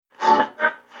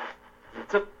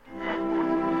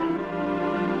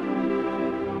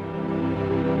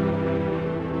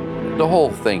the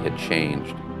whole thing had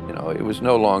changed. It was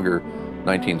no longer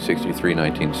 1963,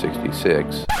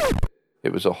 1966.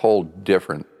 It was a whole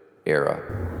different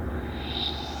era.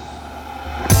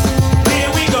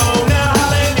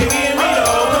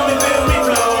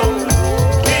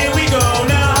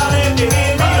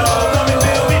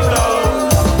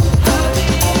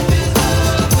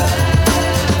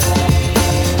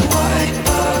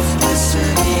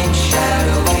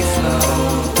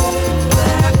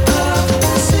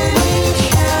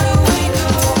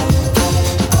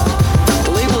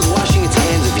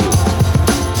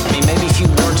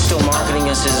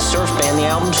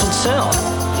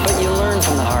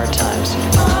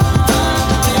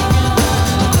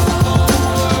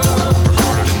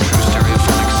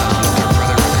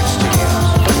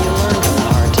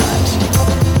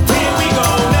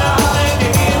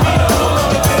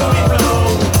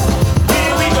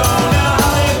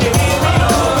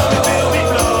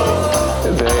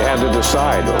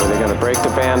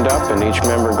 And each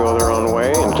member go their own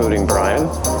way, including Brian,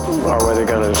 or were they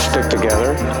going to stick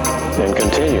together and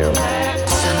continue?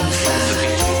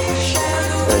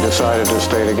 They decided to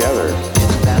stay together.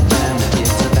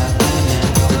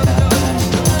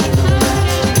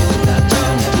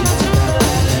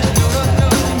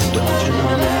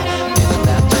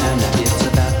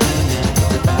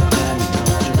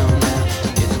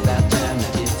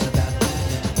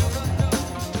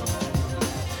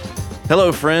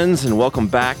 Hello, friends, and welcome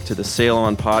back to the Sail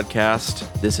On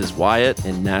Podcast. This is Wyatt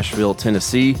in Nashville,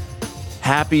 Tennessee.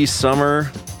 Happy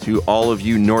summer to all of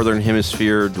you Northern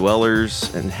Hemisphere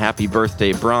dwellers, and happy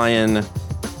birthday, Brian,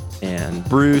 and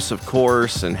Bruce, of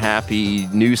course, and happy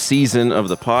new season of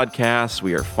the podcast.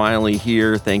 We are finally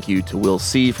here. Thank you to Will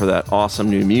C. for that awesome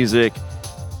new music,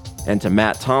 and to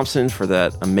Matt Thompson for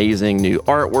that amazing new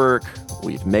artwork.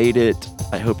 We've made it.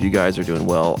 I hope you guys are doing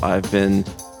well. I've been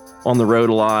on the road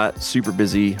a lot, super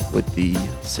busy with the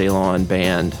Sail On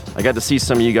band. I got to see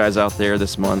some of you guys out there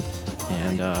this month,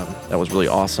 and that was really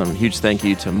awesome. Huge thank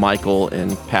you to Michael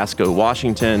in Pasco,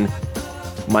 Washington,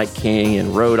 Mike King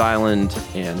in Rhode Island,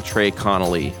 and Trey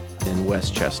Connolly in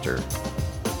Westchester.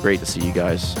 Great to see you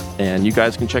guys. And you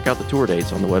guys can check out the tour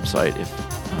dates on the website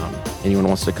if anyone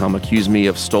wants to come accuse me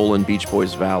of stolen Beach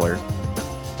Boys valor,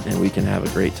 and we can have a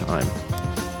great time.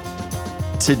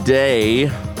 Today,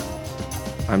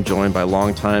 I'm joined by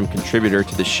longtime contributor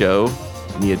to the show,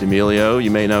 Nia D'Amelio.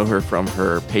 You may know her from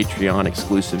her Patreon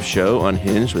exclusive show,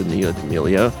 Unhinged with Nia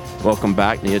D'Amelio. Welcome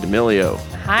back, Nia D'Amelio.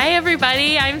 Hi,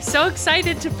 everybody. I'm so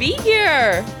excited to be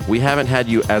here. We haven't had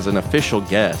you as an official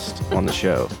guest on the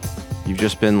show. You've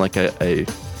just been like I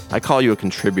call you a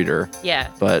contributor. Yeah.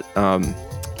 But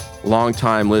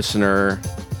longtime listener,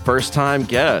 first time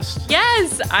guest.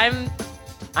 Yes,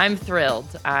 I'm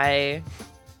thrilled.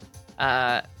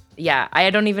 Yeah, I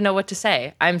don't even know what to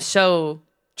say. I'm so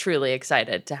truly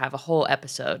excited to have a whole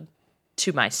episode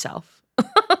to myself.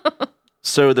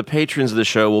 So the patrons of the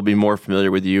show will be more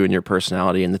familiar with you and your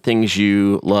personality and the things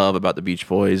you love about the Beach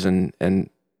Boys and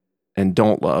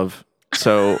don't love.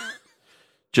 So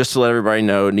just to let everybody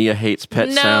know, Nia hates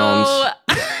pet sounds.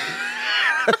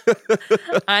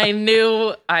 I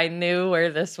knew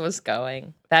where this was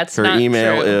going. That's her not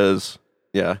email true. is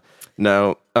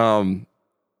no.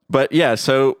 But yeah,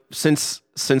 so since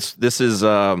this is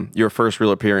your first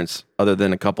real appearance, other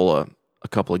than a couple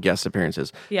of guest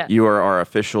appearances, yeah, you are our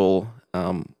official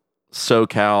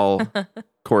SoCal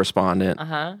correspondent.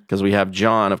 Because we have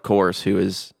John, of course, who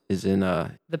is in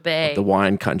the Bay, the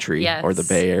wine country, yes, or the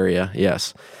Bay Area.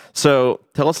 Yes. So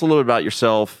tell us a little bit about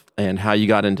yourself and how you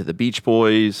got into the Beach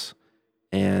Boys,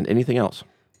 and anything else.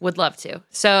 Would love to.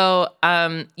 So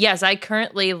yes, I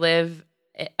currently live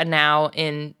now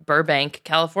in Burbank,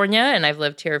 California, and I've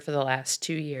lived here for the last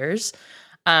 2 years.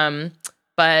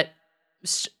 But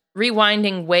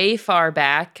rewinding way far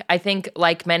back, I think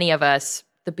like many of us,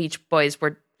 the Beach Boys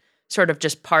were sort of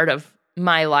just part of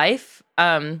my life.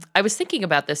 I was thinking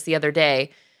about this the other day.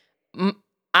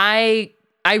 I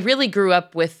really grew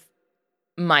up with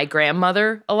my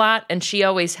grandmother a lot, and she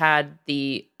always had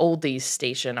the oldies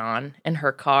station on in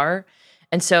her car.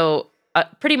 And so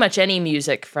pretty much any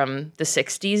music from the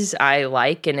 60s I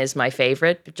like and is my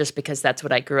favorite, just because that's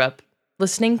what I grew up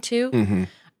listening to. Mm-hmm.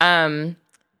 And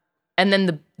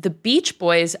then the Beach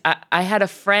Boys, I had a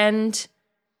friend,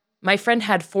 my friend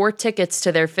had 4 tickets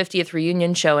to their 50th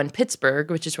reunion show in Pittsburgh,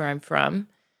 which is where I'm from.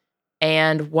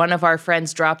 And one of our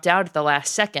friends dropped out at the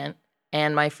last second.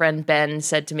 And my friend Ben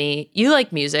said to me, "You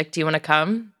like music, do you want to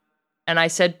come?" And I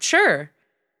said, "Sure."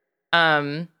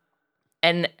 And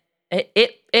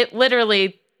it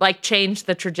literally like changed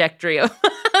the trajectory of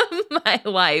my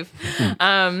life.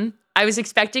 I I was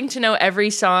expecting to know every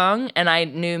song, and I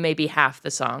knew maybe half the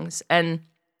songs. And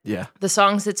Yeah. the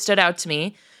songs that stood out to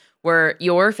me were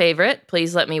your favorite,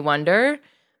 Please Let Me Wonder,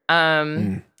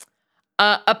 a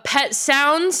Pet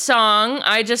Sounds song,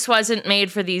 I Just Wasn't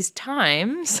Made for These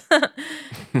Times.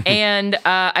 And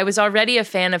I was already a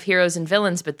fan of Heroes and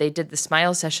Villains, but they did the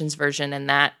Smile Sessions version, and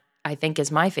that, I think,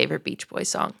 is my favorite Beach Boys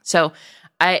song. So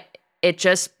it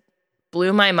just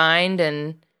blew my mind,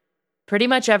 and pretty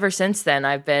much ever since then,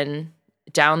 I've been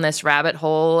down this rabbit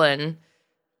hole, and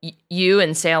you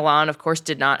and Sail On, of course,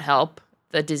 did not help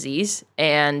the disease.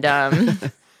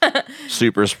 And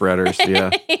Super spreaders, yeah.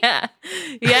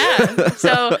 yeah.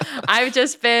 So I've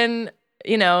just been,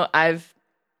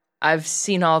 I've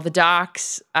seen all the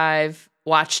docs. I've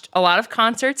watched a lot of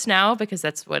concerts now because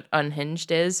that's what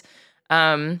Unhinged is.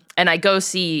 And I go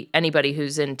see anybody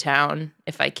who's in town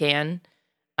if I can.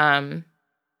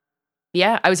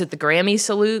 Yeah, I was at the Grammy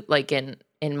salute like in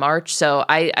March. So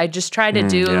I just try to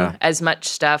do as much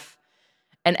stuff.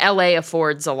 And LA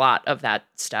affords a lot of that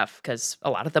stuff because a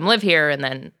lot of them live here, and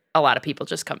then a lot of people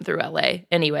just come through LA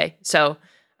anyway. So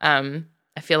I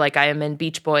feel like I am in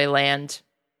Beach Boy land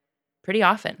pretty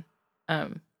often.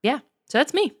 Yeah, so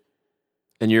that's me.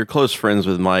 And you're close friends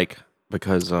with Mike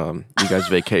because you guys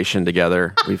vacation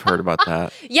together. We've heard about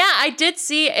that. Yeah, I did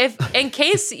see, in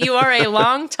case you are a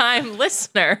longtime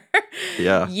listener,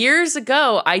 Yeah. years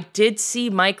ago, I did see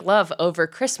Mike Love over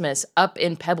Christmas up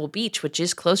in Pebble Beach, which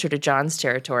is closer to John's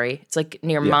territory. It's like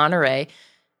near Monterey.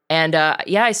 And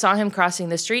I saw him crossing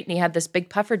the street, and he had this big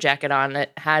puffer jacket on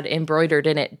that had embroidered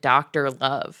in it Dr.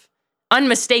 Love.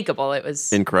 Unmistakable. It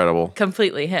was Incredible.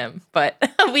 completely him, but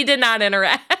we did not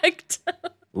interact.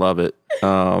 Love it.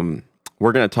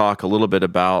 We're going to talk a little bit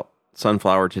about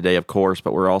Sunflower today, of course,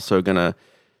 but we're also going to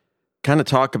kind of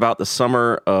talk about the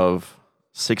summer of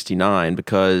 '69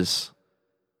 because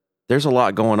there's a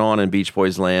lot going on in Beach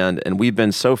Boys land, and we've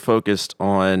been so focused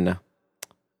on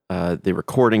the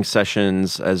recording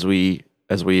sessions as we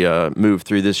move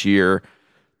through this year.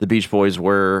 The Beach Boys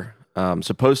were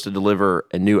supposed to deliver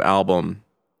a new album.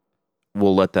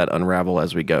 We'll let that unravel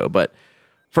as we go. But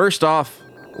first off,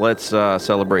 let's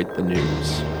celebrate the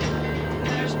news.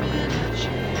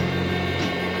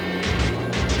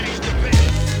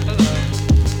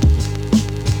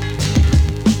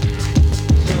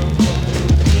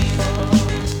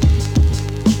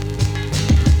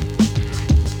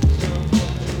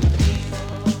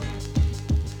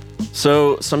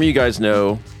 So some of you guys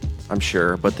know, I'm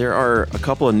sure, but there are a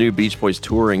couple of new Beach Boys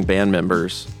touring band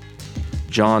members.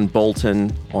 John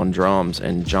Bolton on drums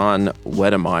and John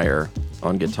Wedemeyer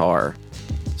on guitar.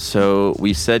 So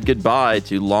we said goodbye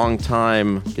to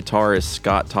longtime guitarist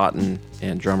Scott Totten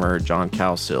and drummer John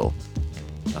Cowsill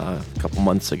a couple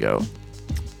months ago.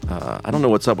 I don't know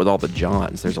what's up with all the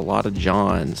Johns. There's a lot of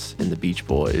Johns in the Beach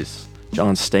Boys.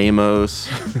 John Stamos.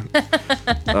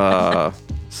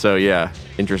 So yeah,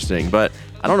 interesting. But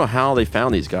I don't know how they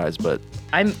found these guys, but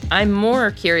I'm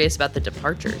more curious about the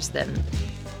departures than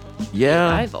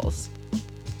rivals.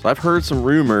 So I've heard some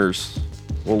rumors.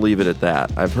 We'll leave it at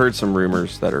that. I've heard some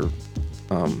rumors that are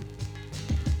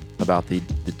about the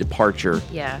departure.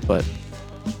 Yeah. But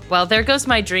well, there goes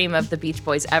my dream of the Beach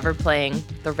Boys ever playing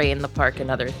The Ray in the Park and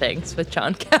Other Things with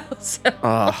John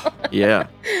Cowsill. yeah.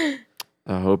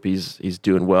 I hope he's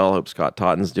doing well. I hope Scott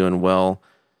Totten's doing well.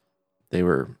 They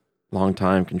were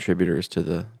longtime contributors to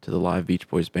the live Beach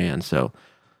Boys band. So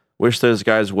wish those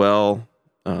guys well.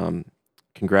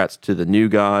 Congrats to the new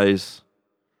guys.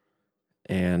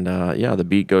 And the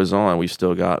beat goes on. We've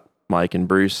still got Mike and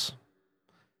Bruce.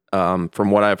 From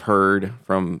what I've heard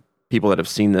from people that have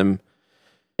seen them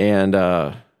and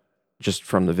just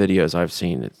from the videos I've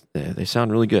seen, they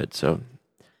sound really good. So,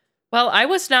 well, I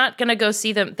was not going to go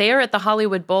see them. They are at the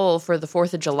Hollywood Bowl for the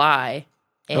 4th of July.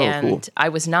 And cool. I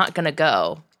was not going to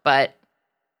go, but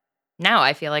now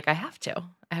I feel like I have to.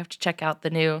 I have to check out the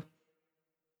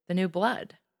new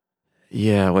blood.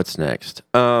 Yeah, what's next?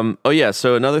 So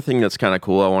another thing that's kind of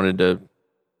cool I wanted to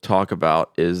talk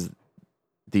about is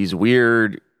these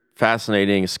weird,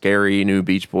 fascinating, scary new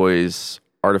Beach Boys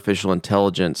artificial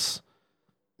intelligence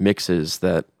mixes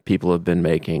that people have been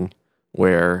making,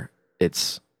 where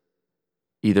it's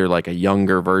either like a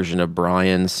younger version of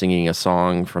Brian singing a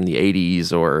song from the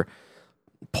 80s or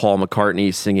Paul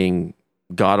McCartney singing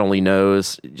God Only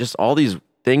Knows. Just all these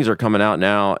things are coming out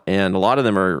now, and a lot of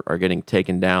them are getting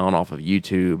taken down off of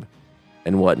YouTube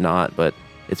and whatnot, but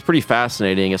it's pretty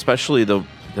fascinating, especially the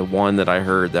one that I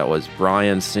heard that was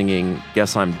Brian singing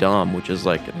Guess I'm Dumb, which is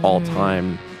like an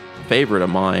all-time favorite of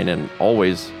mine, and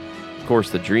always, of course,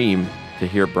 the dream to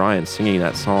hear Brian singing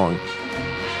that song.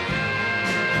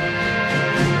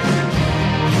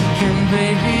 And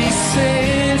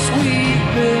since we've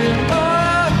been apart.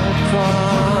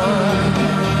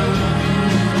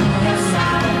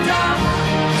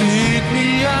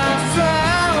 Lately I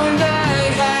found I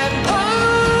had heart.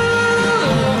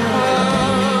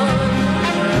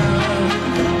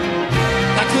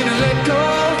 I couldn't let go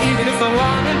even if I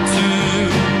wanted to.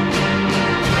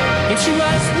 And you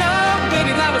must know,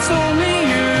 baby, that was only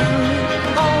you,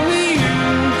 only you.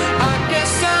 I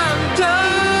guess I'm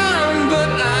done,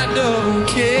 but I don't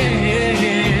care.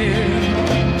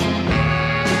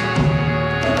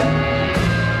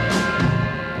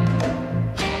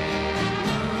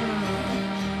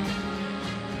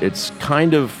 It's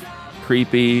kind of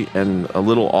creepy and a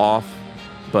little off,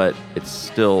 but it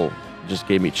still just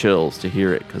gave me chills to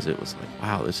hear it because it was like,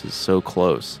 wow, this is so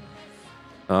close.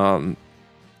 And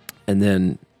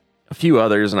then a few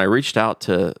others, and I reached out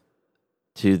to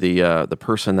the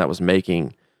person that was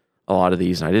making a lot of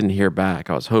these, and I didn't hear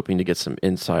back. I was hoping to get some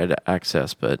inside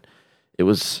access, but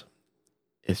it's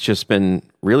just been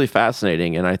really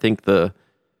fascinating, and I think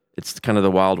it's kind of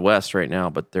the Wild West right now,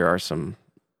 but there are some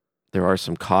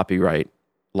copyright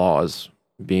laws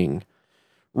being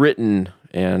written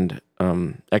and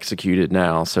executed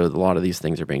now, so a lot of these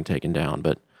things are being taken down.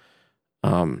 But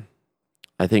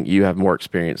I think you have more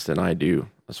experience than I do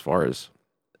as far as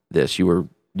this. You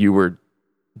were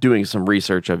doing some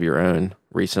research of your own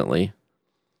recently.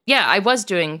 Yeah, I was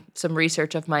doing some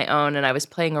research of my own, and I was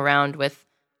playing around with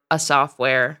a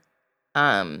software,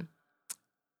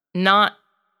 not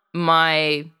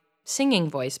my singing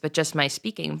voice, but just my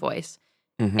speaking voice.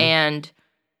 Mm-hmm. And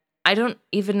I don't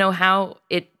even know how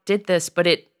it did this, but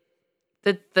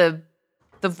the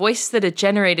voice that it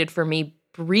generated for me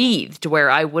breathed where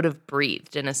I would have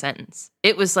breathed in a sentence.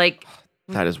 It was like,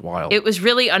 That is wild. it was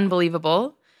really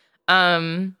unbelievable.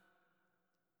 On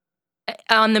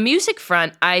the music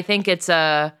front, I think it's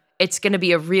going to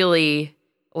be a really,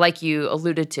 like you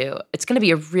alluded to, it's going to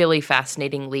be a really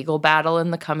fascinating legal battle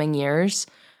in the coming years.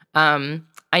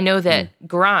 I know that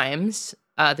Grimes,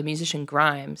 the musician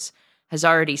Grimes, has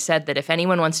already said that if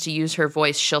anyone wants to use her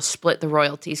voice, she'll split the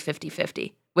royalties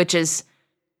 50-50, which is,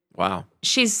 wow.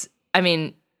 she's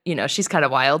kind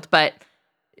of wild, but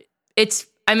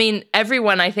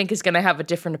everyone I think is going to have a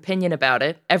different opinion about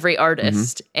it, every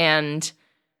artist, and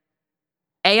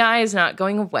AI is not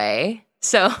going away.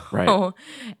 So Right.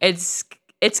 it's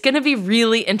going to be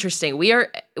really interesting. We are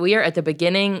at the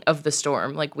beginning of the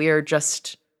storm. Like, we are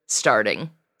just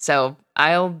starting. So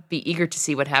I'll be eager to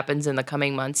see what happens in the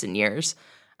coming months and years.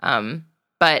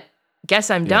 But guess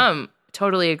I'm dumb.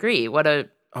 Totally agree. What a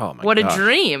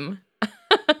dream.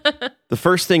 The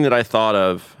first thing that I thought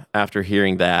of after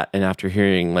hearing that, and after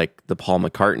hearing like the Paul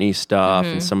McCartney stuff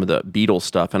and some of the Beatles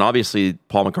stuff, and obviously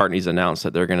Paul McCartney's announced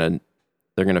that they're gonna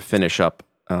finish up.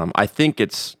 I think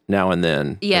it's Now and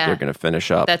Then that they're gonna finish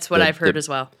up. That's what I've heard as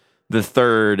well. The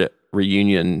third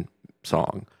reunion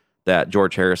song that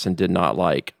George Harrison did not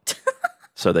like,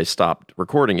 so they stopped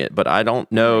recording it. But I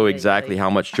don't know exactly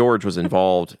how much George was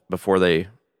involved before they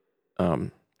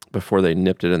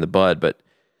nipped it in the bud. But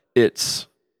it's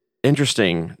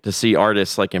interesting to see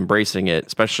artists like embracing it,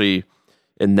 especially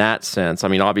in that sense. I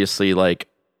mean, obviously, like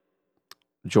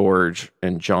George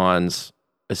and John's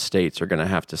estates are going to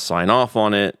have to sign off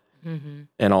on it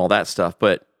and all that stuff.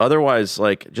 But otherwise,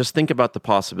 like, just think about the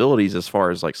possibilities as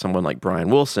far as like someone like Brian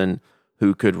Wilson,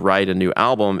 who could write a new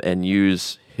album and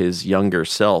use his younger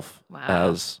self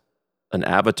as an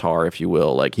avatar, if you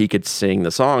will. Like, he could sing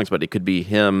the songs, but it could be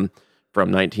him from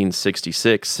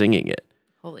 1966 singing it.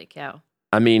 Holy cow.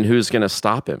 I mean, who's going to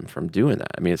stop him from doing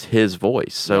that? I mean, it's his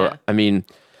voice. So, I mean,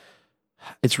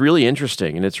 it's really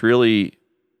interesting and it's really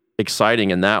exciting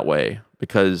in that way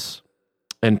because,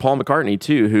 and Paul McCartney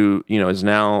too, who, is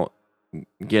now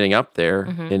getting up there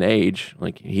in age,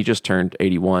 like he just turned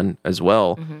 81 as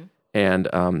well.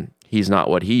 And he's not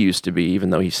what he used to be, even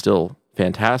though he's still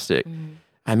fantastic.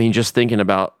 I mean, just thinking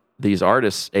about these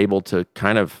artists able to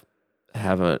kind of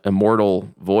have an immortal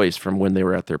voice from when they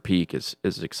were at their peak is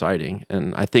exciting.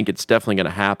 And I think it's definitely going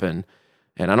to happen.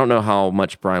 And I don't know how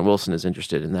much Brian Wilson is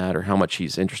interested in that or how much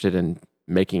he's interested in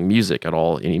making music at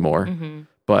all anymore.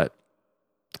 But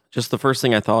just the first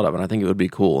thing I thought of, and I think it would be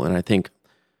cool. And I think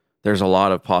there's a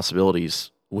lot of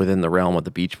possibilities within the realm of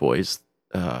the Beach Boys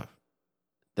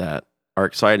that are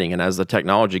exciting. And as the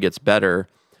technology gets better,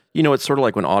 it's sort of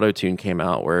like when Auto-Tune came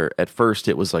out, where at first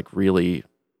it was like really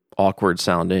awkward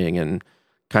sounding and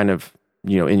kind of,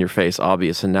 in your face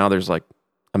obvious. And now there's like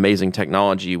amazing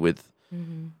technology with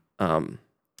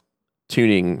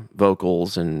tuning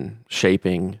vocals and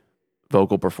shaping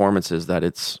vocal performances that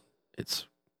it's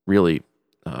really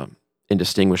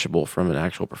indistinguishable from an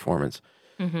actual performance.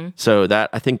 So that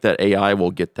I think that AI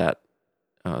will get that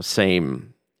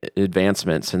same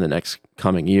advancements in the next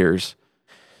coming years.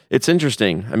 It's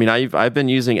interesting. I mean, I've been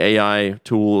using AI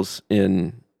tools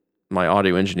in my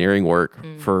audio engineering work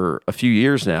for a few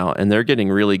years now, and they're getting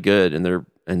really good, and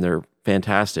they're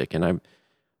fantastic. And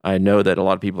I know that a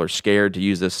lot of people are scared to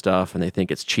use this stuff, and they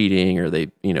think it's cheating, or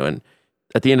they, and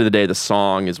at the end of the day, the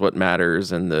song is what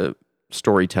matters, and the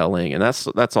storytelling, and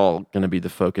that's all going to be the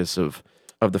focus of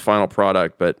the final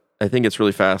product. But I think it's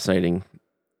really fascinating,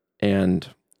 and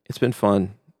it's been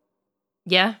fun.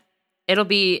 Yeah, it'll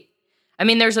be. I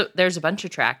mean, there's a bunch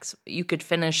of tracks. You could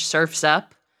finish Surf's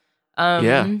Up.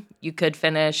 You could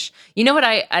finish. You know what?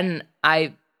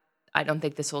 I don't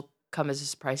think this will come as a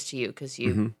surprise to you because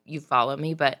you follow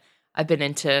me, but I've been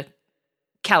into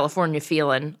California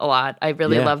Feelin' a lot. I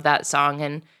really love that song,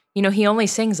 and he only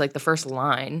sings like the first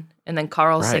line, and then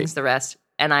Carl sings the rest.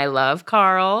 And I love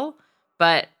Carl,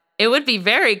 but it would be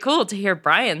very cool to hear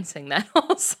Brian sing that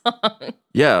whole song.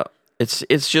 Yeah,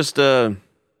 it's just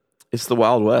it's the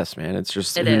Wild West, man. It's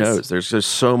just who knows? There's just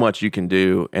so much you can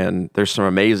do, and there's some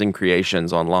amazing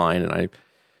creations online, and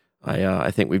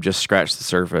I think we've just scratched the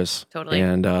surface. Totally.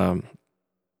 And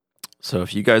so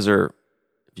if you guys are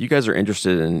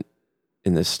interested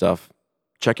in this stuff,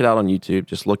 check it out on YouTube.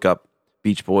 Just look up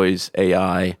Beach Boys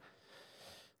AI. A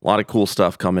lot of cool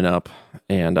stuff coming up,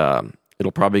 and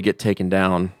it'll probably get taken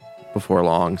down before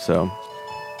long. So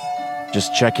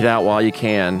just check it out while you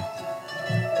can.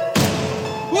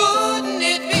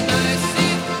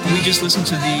 We just listened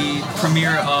to the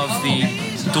premiere of the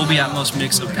Dolby Atmos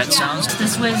mix of Pet Sounds.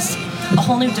 This was a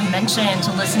whole new dimension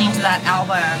to listening to that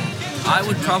album. I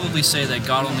would probably say that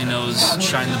God Only Knows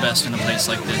shine the best in a place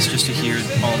like this. Just to hear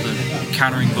all the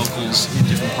countering vocals in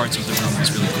different parts of the room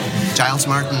was really cool. Giles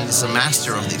Martin is a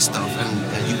master of this stuff,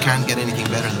 and you can't get anything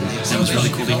better than this. It was really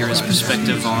cool to hear his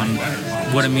perspective on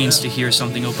what it means to hear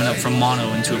something open up from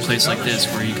mono into a place like this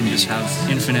where you can just have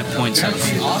infinite points of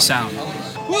sound.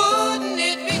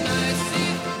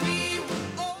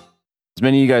 As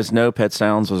many of you guys know, Pet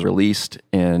Sounds was released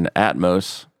in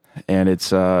Atmos, and it's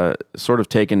sort of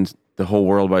taken the whole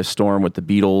world by storm with the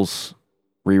Beatles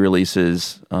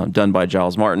re-releases done by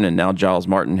Giles Martin, and now Giles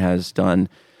Martin has done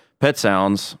Pet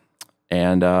Sounds.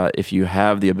 And if you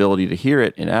have the ability to hear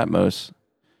it in Atmos,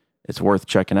 it's worth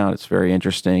checking out. It's very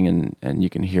interesting, and you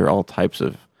can hear all types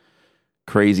of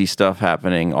crazy stuff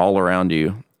happening all around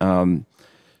you.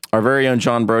 Our very own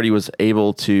John Brody was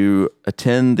able to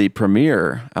attend the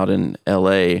premiere out in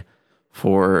LA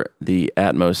for the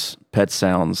Atmos Pet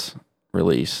Sounds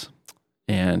release.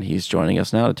 And he's joining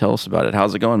us now to tell us about it.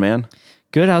 How's it going, man?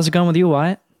 Good. How's it going with you,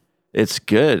 Wyatt? It's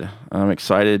good. I'm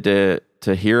excited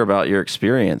to hear about your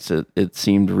experience. It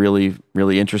seemed really,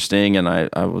 really interesting, and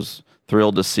I was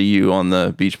thrilled to see you on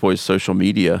the Beach Boys social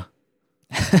media.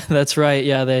 That's right.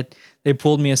 Yeah, they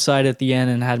pulled me aside at the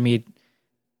end and had me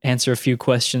answer a few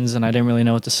questions, and I didn't really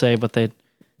know what to say, but they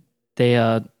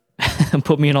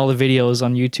put me in all the videos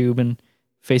on YouTube and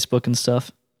Facebook and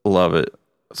stuff. Love it.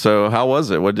 So how was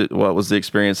it? What was the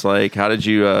experience like? How did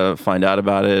you find out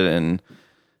about it?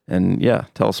 And yeah,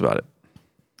 tell us about it.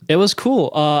 It was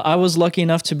cool. I was lucky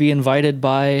enough to be invited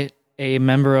by a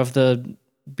member of the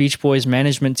Beach Boys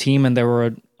management team, and there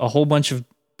were a whole bunch of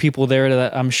people there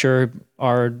that I'm sure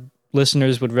our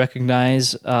listeners would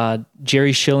recognize.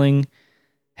 Jerry Schilling,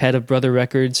 head of Brother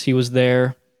Records, he was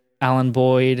there. Alan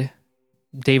Boyd,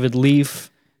 David Leaf,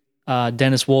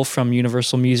 Dennis Wolf from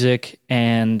Universal Music,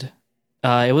 and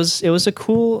it was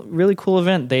a really cool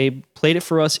event. They played it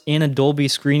for us in a Dolby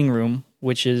screening room,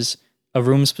 which is a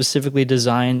room specifically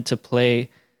designed to play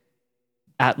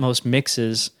Atmos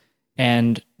mixes.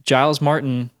 And Giles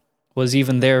Martin was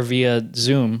even there via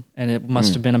Zoom, and it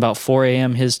must have been about 4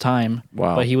 a.m. his time.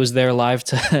 Wow. But he was there live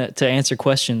to answer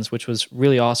questions, which was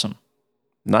really awesome.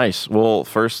 Nice. Well,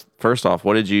 first off,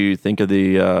 what did you think of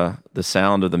the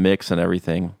sound of the mix and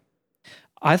everything?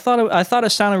 I thought it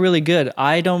sounded really good.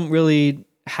 I don't really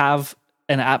have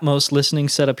an Atmos listening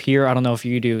setup here. I don't know if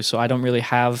you do, so I don't really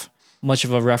have much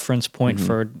of a reference point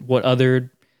for what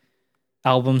other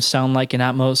albums sound like in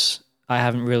Atmos. I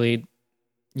haven't really,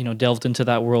 delved into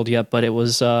that world yet, but it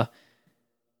was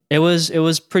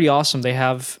pretty awesome. They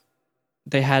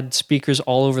had speakers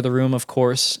all over the room, of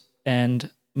course, and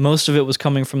most of it was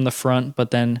coming from the front, but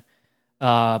then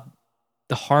the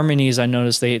harmonies, I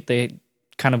noticed they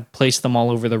kind of placed them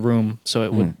all over the room.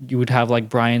 So you would have like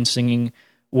Brian singing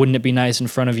 "Wouldn't It Be Nice" in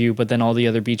front of you, but then all the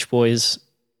other Beach Boys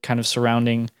kind of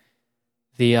surrounding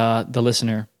the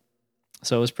listener.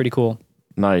 So it was pretty cool.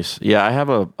 Nice. Yeah, I have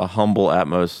a humble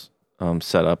Atmos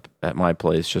setup at my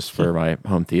place just for my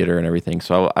home theater and everything.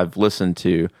 So I've listened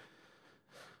to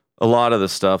a lot of the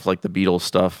stuff, like the Beatles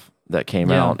stuff that came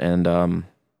Yeah. out. And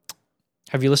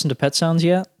Have you listened to Pet Sounds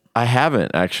yet? I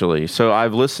haven't actually. So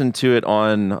I've listened to it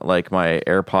on like my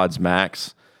AirPods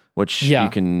Max, which Yeah. you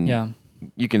can Yeah.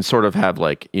 you can sort of have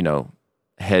like,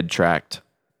 head tracked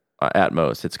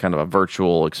Atmos. It's kind of a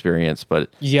virtual experience, but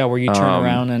Yeah, where you turn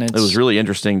around and it's it was really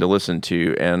interesting to listen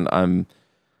to, and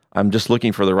I'm just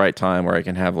looking for the right time where I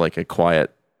can have like a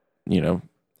quiet,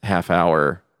 half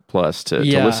hour plus to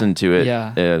Yeah, listen to it.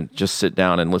 yeah. And just sit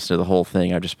down and listen to the whole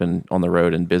thing. I've just been on the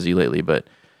road and busy lately, but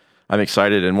I'm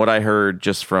excited. And what I heard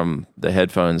just from the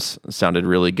headphones sounded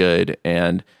really good.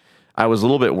 And I was a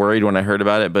little bit worried when I heard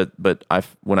about it, but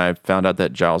when I found out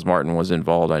that Giles Martin was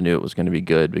involved, I knew it was going to be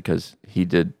good because he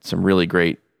did some really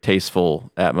great,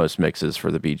 tasteful Atmos mixes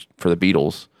for the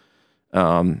Beatles.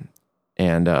 So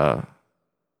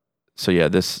yeah,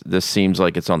 this seems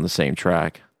like it's on the same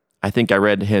track. I think I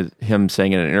read him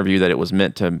saying in an interview that it was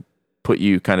meant to put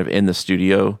you kind of in the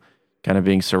studio, kind of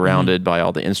being surrounded by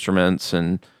all the instruments,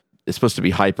 and it's supposed to be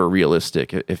hyper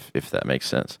realistic, if that makes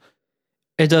sense.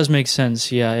 It does make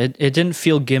sense. Yeah, it didn't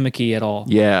feel gimmicky at all.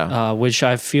 Yeah. Which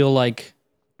I feel like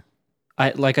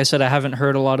I said, I haven't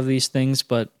heard a lot of these things,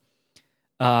 but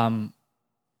I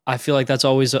feel like that's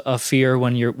always a fear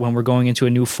when we're going into a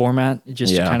new format,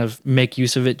 just to kind of make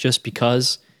use of it just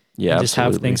because. Yeah, and just have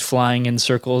absolutely. things flying in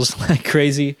circles like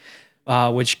crazy,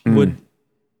 which would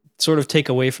sort of take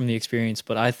away from the experience.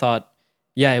 But I thought,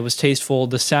 yeah, it was tasteful.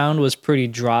 The sound was pretty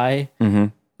dry,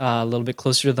 a little bit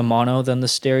closer to the mono than the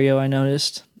stereo, I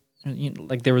noticed.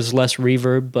 Like there was less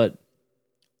reverb, but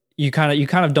you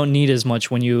kind of don't need as much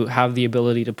when you have the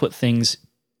ability to put things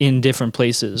in different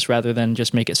places rather than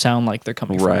just make it sound like they're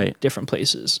coming from different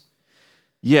places.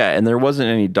 Yeah, and there wasn't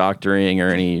any doctoring or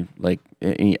any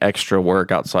extra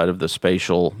work outside of the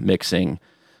spatial mixing.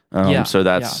 So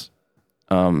that's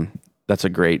a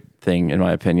great thing in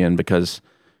my opinion, because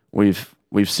we've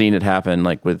seen it happen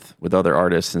like with other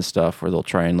artists and stuff where they'll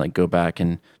try and like go back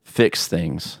and fix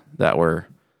things that were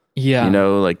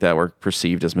that were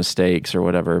perceived as mistakes or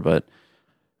whatever. But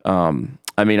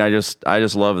I mean, I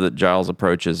just love that Giles'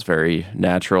 approach is very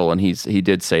natural, and he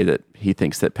did say that he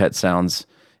thinks that Pet Sounds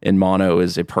in mono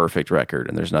is a perfect record,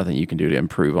 and there's nothing you can do to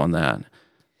improve on that.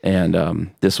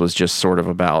 And this was just sort of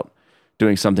about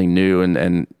doing something new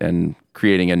and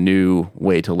creating a new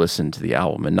way to listen to the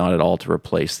album, and not at all to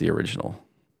replace the original.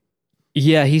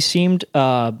 Yeah, he seemed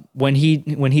when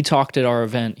he talked at our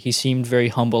event, he seemed very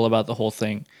humble about the whole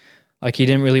thing. Like he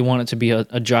didn't really want it to be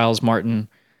a Giles Martin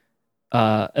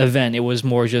event. It was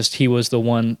more just he was the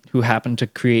one who happened to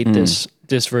create this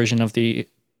version of the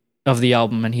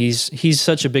album, and he's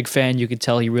such a big fan. You could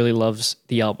tell he really loves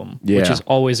the album, which is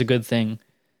always a good thing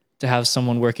to have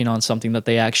someone working on something that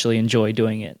they actually enjoy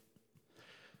doing it.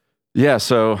 Yeah,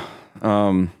 so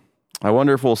I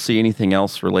wonder if we'll see anything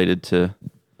else related to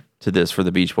this for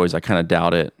the Beach Boys. I kind of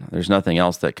doubt it. There's nothing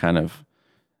else that kind of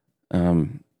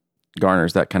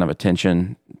garners that kind of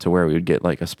attention to where we would get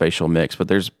like a spatial mix. But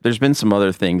there's been some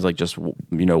other things like just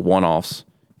one-offs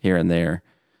here and there.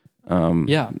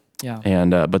 Yeah.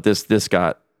 And but this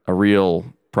got a real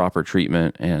proper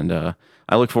treatment, and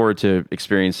I look forward to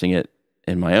experiencing it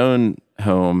in my own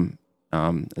home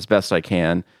as best I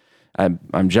can.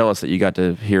 I'm jealous that you got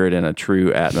to hear it in a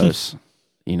true Atmos,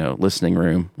 listening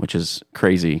room, which is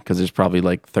crazy because there's probably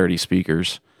like 30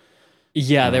 speakers.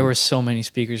 Yeah, there were so many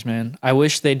speakers, man. I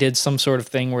wish they did some sort of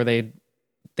thing where they'd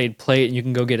play it and you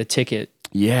can go get a ticket.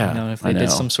 Yeah, if they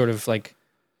did some sort of like,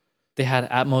 they had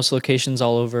Atmos locations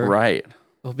all over. Right.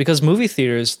 Well, because movie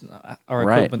theaters are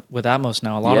equipped with Atmos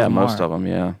now. A lot of them most are. of them,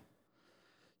 yeah.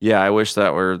 Yeah, I wish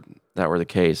that were the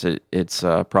case. It's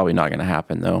probably not going to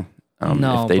happen though.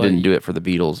 No, if they but didn't do it for the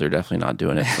Beatles, they're definitely not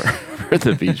doing it for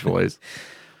the Beach Boys.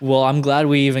 Well, I'm glad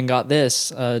we even got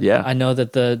this. I know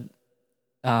that the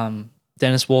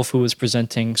Dennis Wolf, who was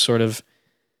presenting, sort of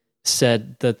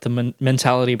said that the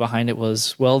mentality behind it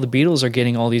was, well, the Beatles are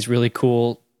getting all these really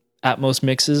cool Atmos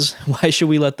mixes. Why should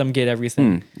we let them get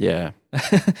everything? Yeah.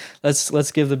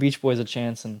 Let's give the Beach Boys a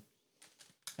chance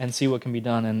and see what can be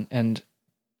done. And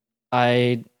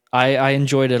I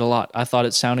enjoyed it a lot. I thought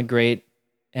it sounded great,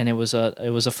 and it was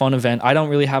a fun event. I don't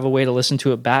really have a way to listen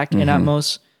to it back in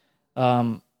Atmos.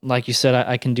 Like you said,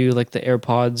 I can do like the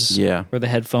AirPods or the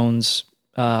headphones,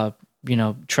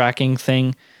 tracking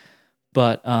thing.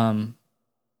 But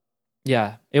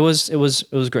it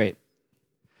was great.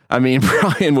 I mean,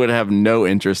 Brian would have no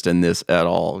interest in this at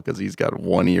all because he's got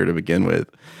one ear to begin with.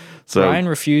 So Brian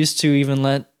refused to even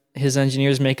let his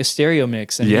engineers make a stereo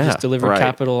mix, and he just delivered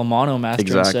Capitol a mono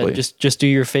master and said, just do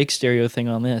your fake stereo thing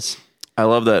on this. I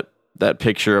love that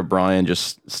picture of Brian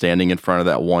just standing in front of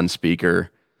that one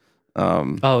speaker,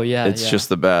 It's just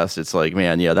the best. It's like,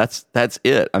 man, yeah, that's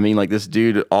it. I mean, like this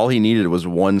dude, all he needed was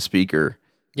one speaker.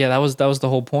 Yeah, that was the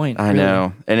whole point. I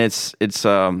know. And it's that's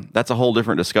a whole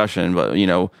different discussion, but you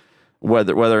know,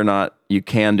 whether or not you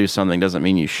can do something doesn't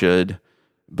mean you should.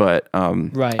 But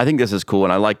right. I think this is cool,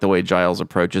 and I like the way Giles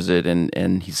approaches it,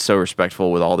 and he's so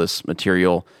respectful with all this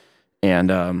material. And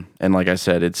like I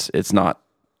said, it's not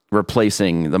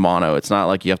replacing the mono. It's not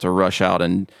like you have to rush out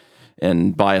and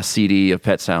buy a CD of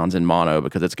Pet Sounds in mono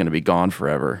because it's going to be gone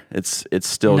forever. It's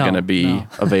still going to be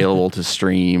available to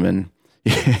stream, and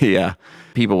yeah,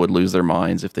 people would lose their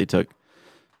minds if they took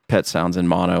Pet Sounds in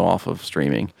mono off of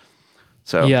streaming.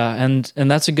 So yeah, and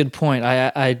that's a good point.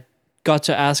 I got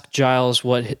to ask Giles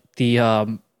what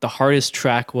the hardest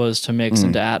track was to mix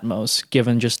into Atmos,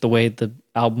 given just the way the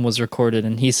album was recorded,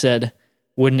 and he said,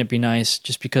 wouldn't it be nice,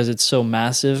 just because it's so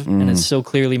massive and it's so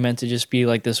clearly meant to just be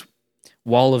like this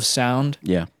wall of sound.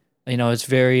 Yeah. You know,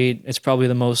 it's probably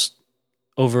the most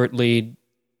overtly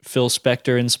Phil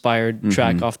Spector inspired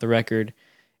track off the record,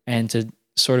 and to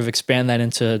sort of expand that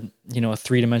into, you know, a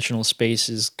three-dimensional space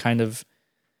is kind of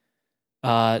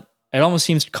it almost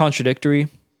seems contradictory,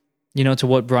 you know, to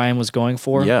what Brian was going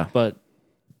for. Yeah. But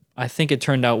I think it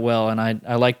turned out well, and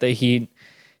I like that he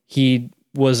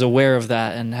was aware of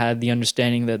that and had the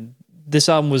understanding that this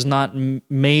album was not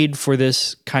made for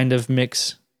this kind of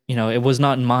mix. You know, it was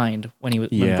not in mind when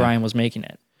when Brian was making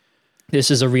it.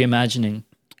 This is a reimagining.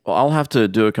 Well, I'll have to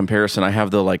do a comparison. I have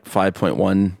the like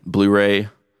 5.1 Blu-ray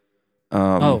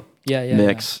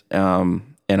mix. Yeah.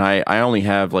 And I only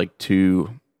have like two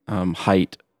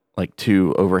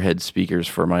overhead speakers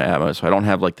for my Atmos. So I don't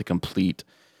have like the complete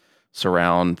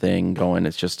surround thing going.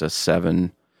 It's just a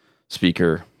 7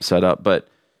 speaker setup, but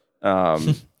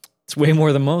it's way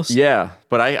more than most. Yeah,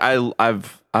 but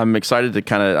I'm excited to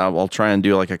kind of I'll try and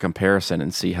do like a comparison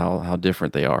and see how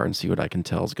different they are and see what I can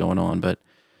tell is going on. But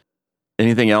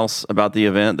anything else about the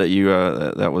event that you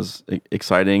that was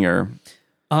exciting or?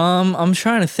 I'm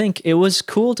trying to think. It was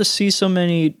cool to see so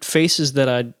many faces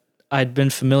that I'd been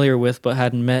familiar with but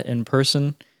hadn't met in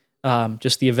person.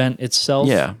 Just the event itself.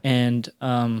 Yeah. And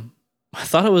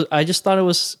I just thought it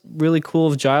was really cool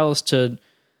of Giles to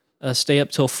stay up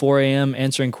till 4 a.m.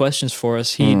 answering questions for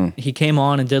us. He came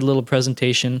on and did a little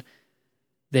presentation.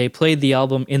 They played the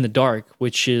album in the dark,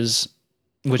 which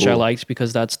cool. I liked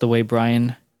because that's the way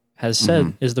Brian has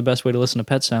said is the best way to listen to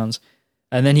Pet Sounds.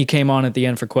 And then he came on at the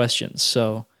end for questions.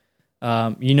 So,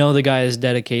 you know, the guy is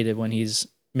dedicated when he's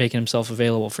making himself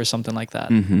available for something like that.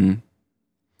 Mm-hmm.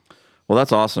 Well,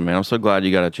 that's awesome, man. I'm so glad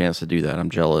you got a chance to do that. I'm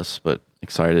jealous, but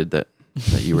excited that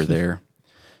you were there.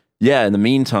 Yeah. In the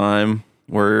meantime,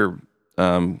 we're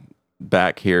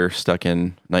back here stuck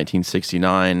in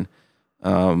 1969.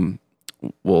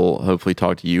 We'll hopefully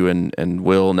talk to you and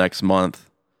Will next month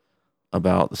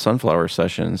about the Sunflower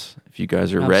Sessions, if you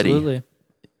guys are ready. Absolutely.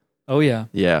 Oh, yeah.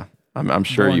 Yeah, I'm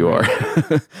sure you are.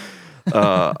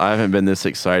 I haven't been this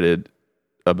excited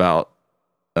about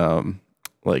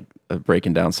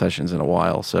breaking down sessions in a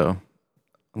while, so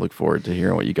I look forward to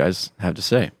hearing what you guys have to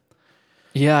say.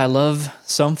 Yeah, I love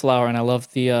Sunflower, and I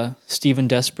love the Steven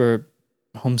Desper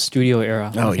home studio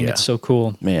era. I think it's so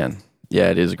cool. Man, yeah,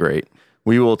 it is great.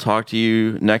 We will talk to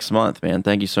you next month, man.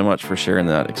 Thank you so much for sharing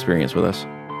that experience with us.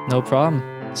 No problem.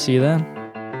 See you then.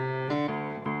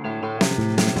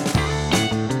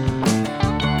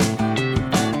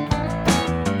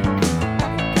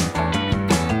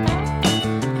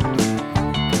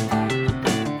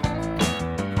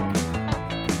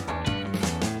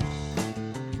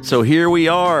 So here we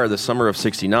are, the summer of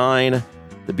 '69.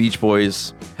 The Beach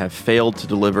Boys have failed to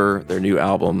deliver their new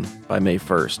album by May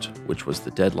 1st, which was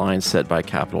the deadline set by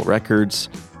Capitol Records.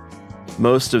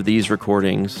 Most of these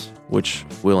recordings, which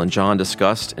Will and John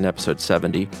discussed in episode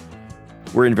 70,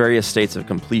 were in various states of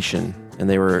completion, and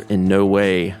they were in no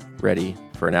way ready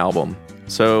for an album.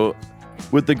 So,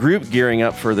 with the group gearing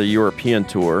up for the European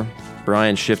tour,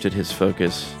 Brian shifted his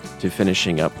focus to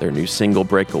finishing up their new single,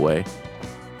 Breakaway,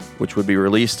 which would be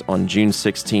released on June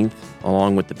 16th,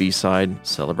 along with the B-side,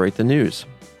 Celebrate the News.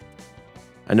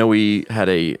 I know we had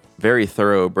a very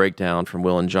thorough breakdown from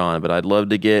Will and John, but I'd love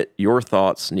to get your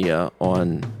thoughts, Nia,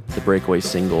 on the Breakaway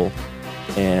single,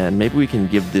 and maybe we can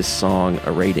give this song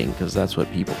a rating, because that's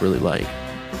what people really like.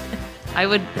 I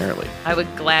would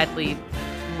gladly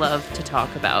love to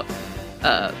talk about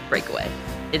Breakaway.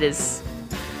 It is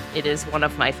one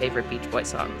of my favorite Beach Boys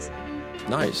songs.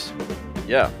 Nice.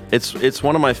 Yeah, it's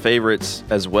one of my favorites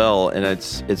as well, and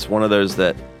it's one of those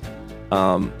that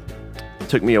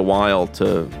took me a while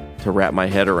to wrap my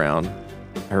head around.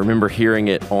 I remember hearing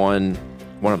it on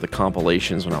one of the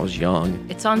compilations when I was young.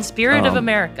 It's on Spirit of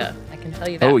America. I can tell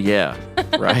you that. Oh yeah,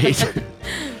 right.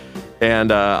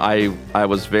 And I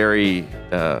was very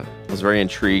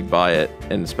intrigued by it,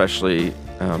 and especially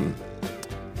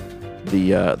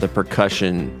the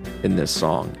percussion in this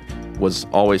song was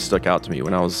always stuck out to me.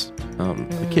 When I was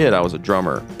a kid, I was a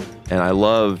drummer, and I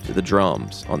loved the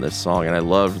drums on this song, and I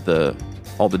loved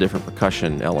all the different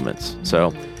percussion elements.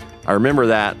 So I remember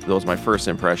that was my first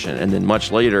impression. And then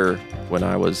much later, when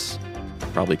I was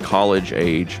probably college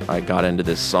age, I got into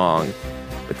this song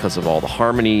because of all the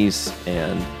harmonies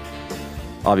and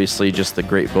obviously just the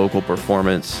great vocal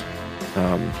performance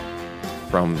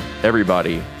from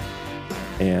everybody.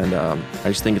 And I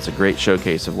just think it's a great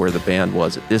showcase of where the band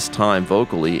was at this time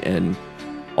vocally, and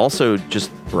also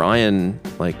just Brian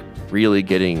like really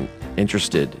getting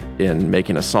interested in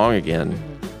making a song again.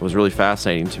 It was really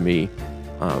fascinating to me,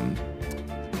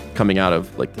 coming out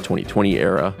of like the 2020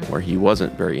 era where he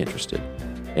wasn't very interested.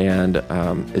 And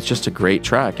it's just a great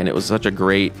track, and it was such a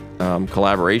great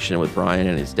collaboration with Brian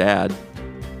and his dad,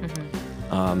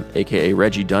 aka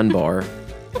Reggie Dunbar.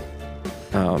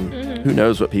 Who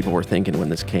knows what people were thinking when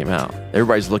this came out?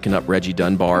 Everybody's looking up Reggie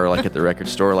Dunbar like at the record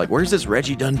store, like, where's this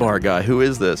Reggie Dunbar guy? Who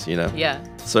is this? You know? Yeah.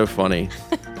 So funny.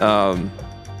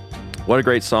 What a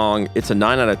great song. It's a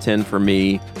 9 out of 10 for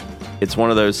me. It's one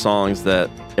of those songs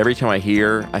that every time I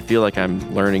hear, I feel like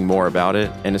I'm learning more about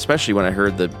it. And especially when I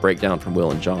heard the breakdown from Will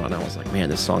and John, I was like, man,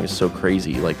 this song is so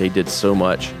crazy. Like, they did so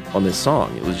much on this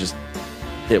song.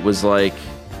 It was like,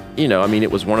 you know, I mean,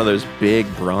 it was one of those big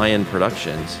Brian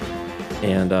productions.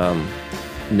 And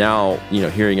now, you know,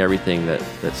 hearing everything that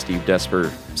Steve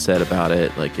Desper said about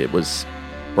it, like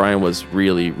Brian was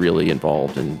really, really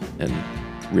involved and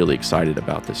really excited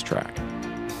about this track.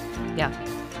 Yeah.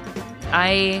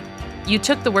 You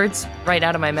took the words right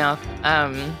out of my mouth.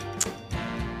 I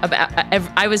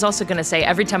was also going to say,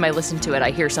 every time I listen to it, I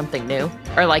hear something new,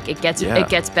 or like it gets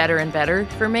better and better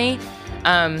for me.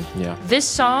 This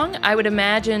song, I would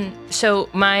imagine, so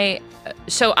I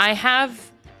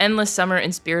have Endless Summer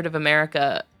and Spirit of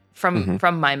America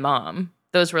from my mom.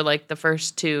 Those were like the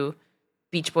first two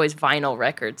Beach Boys vinyl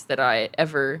records that I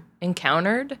ever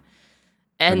encountered.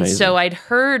 And Amazing. So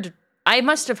I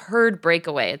must have heard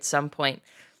Breakaway at some point.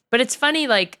 But it's funny,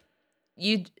 like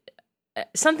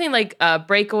something like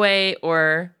Breakaway,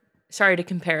 or sorry to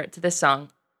compare it to this song,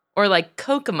 or like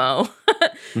Kokomo.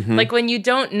 Like when you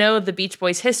don't know the Beach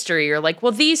Boys history, you're like,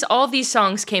 well, all these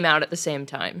songs came out at the same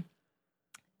time.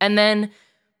 And then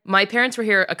my parents were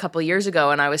here a couple years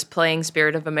ago, and I was playing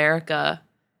Spirit of America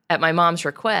at my mom's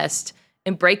request,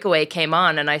 and Breakaway came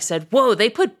on, and I said, whoa, they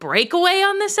put Breakaway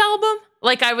on this album?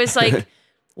 Like, I was like,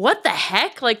 what the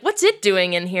heck? Like, what's it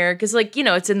doing in here? Because, like, you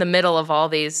know, it's in the middle of all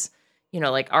these, you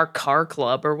know, like Our Car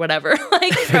Club or whatever,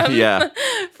 like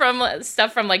from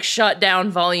stuff from like Shut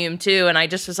Down Volume 2. And I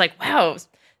just was like, wow,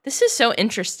 this is so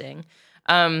interesting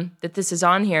that this is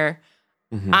on here.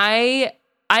 I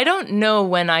don't know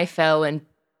when I fell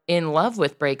in love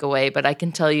with Breakaway, but I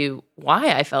can tell you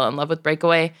why I fell in love with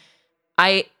Breakaway.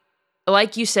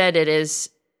 Like you said, it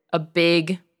is a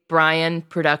big Brian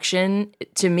production.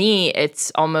 To me,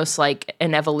 it's almost like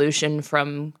an evolution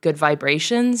from Good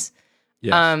Vibrations.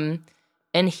 Yes.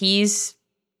 And he's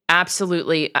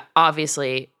absolutely,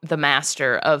 obviously, the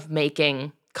master of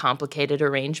making complicated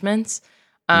arrangements.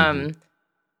 The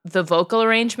vocal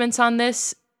arrangements on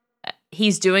this,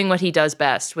 he's doing what he does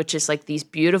best, which is like these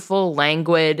beautiful,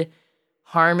 languid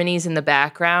harmonies in the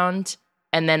background.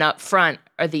 And then up front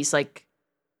are these like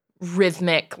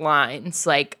rhythmic lines,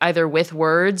 like either with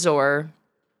words or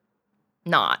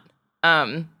not.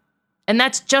 And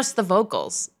that's just the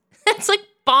vocals. It's like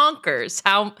bonkers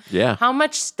how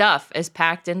much stuff is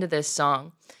packed into this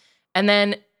song. And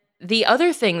then the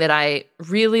other thing that I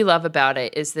really love about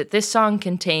it is that this song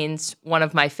contains one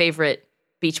of my favorite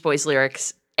Beach Boys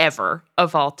lyrics ever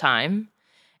of all time.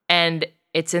 And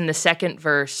it's in the second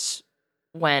verse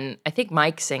when I think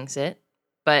Mike sings it,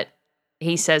 but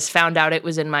he says, found out it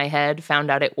was in my head, found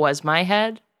out it was my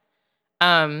head.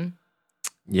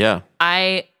 Yeah.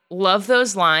 I love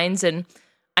those lines. And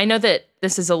I know that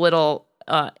this is a little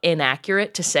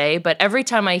inaccurate to say, but every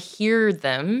time I hear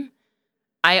them,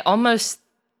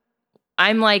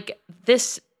 I'm like,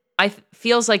 this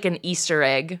feels like an Easter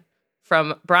egg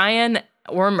from Brian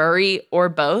or Murray or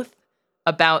both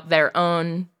about their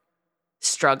own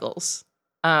struggles.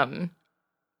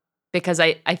 Because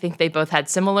I think they both had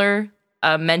similar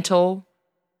mental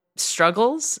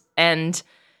struggles, and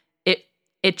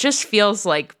it just feels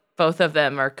like both of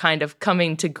them are kind of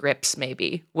coming to grips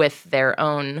maybe with their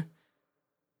own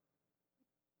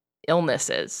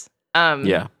illnesses.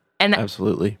 Yeah, and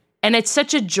absolutely. And it's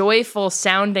such a joyful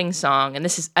sounding song. And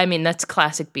that's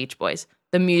classic Beach Boys.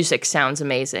 the music sounds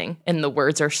amazing and the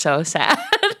words are so sad.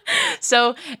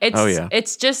 So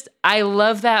it's just, I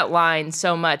love that line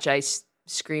so much. I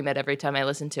scream it every time I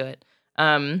listen to it.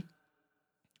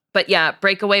 But yeah,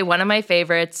 Breakaway, one of my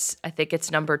favorites. I think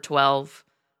it's number 12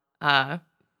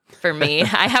 for me.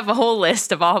 I have a whole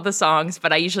list of all the songs,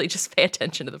 but I usually just pay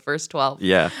attention to the first 12.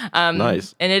 Yeah.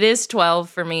 Nice. And it is 12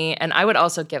 for me. And I would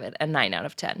also give it a 9 out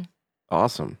of 10.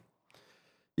 Awesome.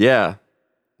 Yeah.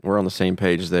 We're on the same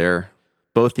page there.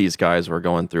 Both these guys were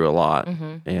going through a lot.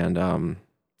 And,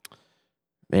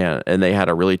 man, and they had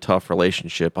a really tough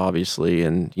relationship, obviously.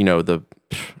 And,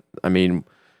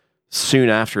 soon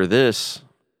after this,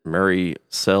 Murray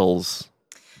sells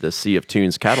the Sea of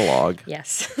Tunes catalog.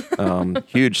 Yes.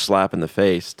 Huge slap in the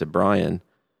face to Brian.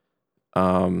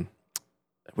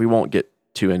 We won't get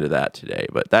too into that today,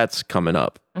 but that's coming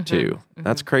up too.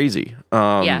 That's crazy.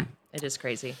 Yeah, it is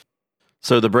crazy.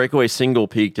 So the Breakaway single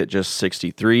peaked at just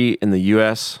 63 in the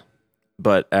U.S.,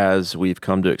 but as we've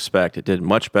come to expect, it did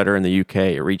much better in the UK.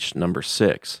 It reached number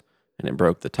 6, and it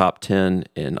broke the top 10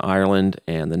 in Ireland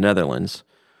and the Netherlands.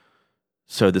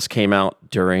 So this came out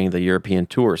during the European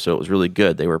tour, so it was really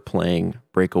good. They were playing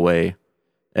Breakaway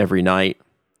every night,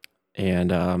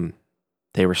 and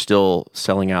they were still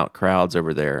selling out crowds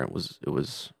over there. It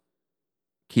was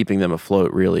keeping them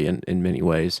afloat, really, in many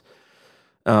ways.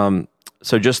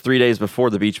 So just 3 days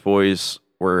before the Beach Boys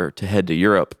were to head to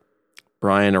Europe,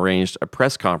 Brian arranged a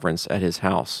press conference at his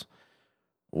house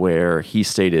where he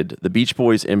stated, "The Beach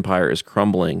Boys empire is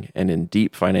crumbling and in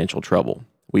deep financial trouble.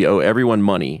 We owe everyone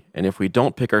money, and if we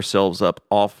don't pick ourselves up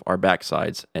off our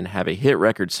backsides and have a hit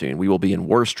record soon, we will be in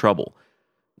worse trouble.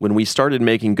 When we started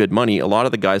making good money, a lot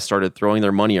of the guys started throwing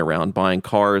their money around, buying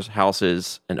cars,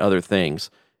 houses, and other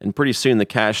things, and pretty soon the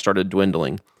cash started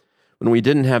dwindling. When we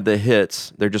didn't have the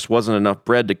hits, there just wasn't enough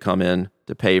bread to come in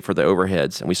to pay for the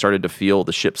overheads, and we started to feel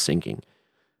the ship sinking.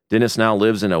 Dennis now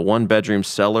lives in a 1-bedroom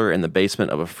cellar in the basement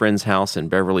of a friend's house in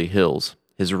Beverly Hills.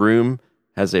 His room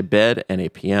has a bed and a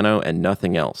piano and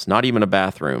nothing else, not even a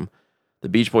bathroom. The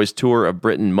Beach Boys tour of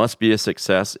Britain must be a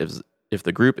success if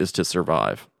the group is to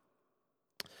survive."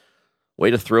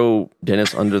 Way to throw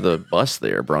Dennis under the bus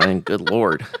there, Brian. Good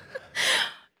Lord.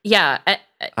 Yeah.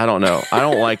 I don't know. I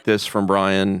don't like this from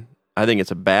Brian. I think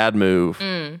it's a bad move.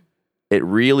 It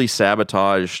really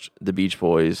sabotaged the Beach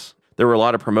Boys. There were a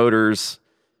lot of promoters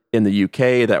in the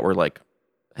UK that were like,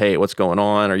 "Hey, what's going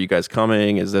on? Are you guys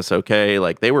coming? Is this okay?"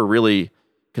 Like, they were really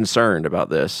concerned about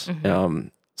this.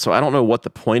 So I don't know what the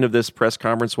point of this press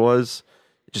conference was.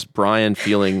 Just Brian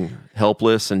feeling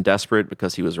helpless and desperate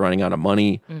because he was running out of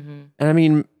money. And I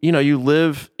mean, you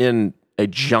live in a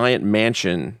giant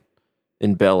mansion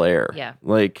in Bel Air. Yeah.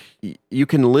 Like, you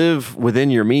can live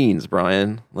within your means,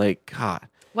 Brian. Like, God,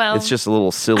 Well, it's just a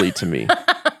little silly to me.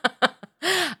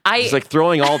 He's like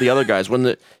throwing all the other guys.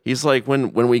 When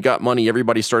we got money,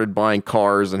 everybody started buying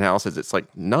cars and houses. It's like,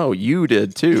 no, you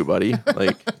did too, buddy.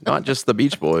 Like, not just the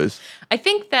Beach Boys. I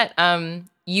think that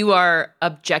you are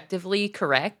objectively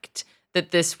correct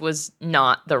that this was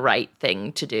not the right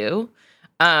thing to do.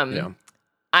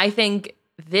 I think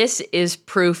this is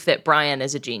proof that Brian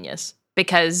is a genius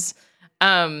because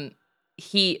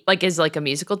he is like a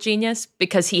musical genius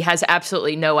because he has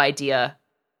absolutely no idea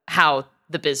how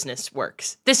the business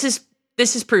works. This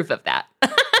is proof of that.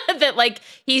 That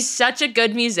he's such a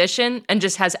good musician and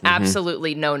just has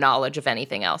absolutely no knowledge of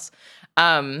anything else.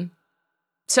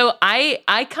 So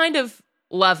I kind of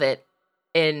love it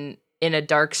in a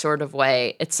dark sort of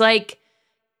way. It's like,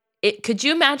 could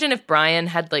you imagine if Brian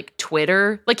had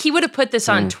Twitter? He would have put this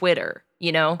on Twitter,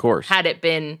 Of course. Had it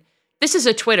been, this is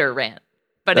a Twitter rant.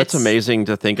 But that's amazing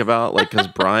to think about, because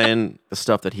Brian, the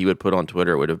stuff that he would put on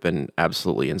Twitter would have been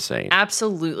absolutely insane.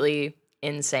 Absolutely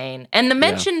insane. And the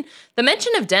mention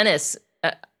of Dennis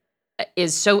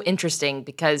is so interesting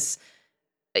because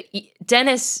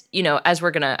Dennis, as we're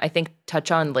gonna, I think,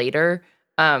 touch on later,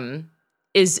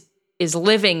 is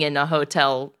living in a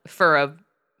hotel for a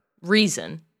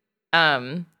reason.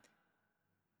 In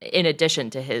addition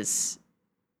to his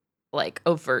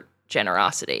overt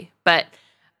generosity,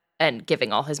 and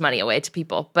giving all his money away to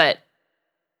people. But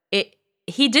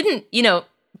he didn't,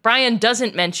 Brian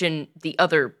doesn't mention the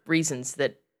other reasons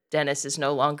that Dennis is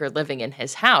no longer living in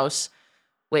his house,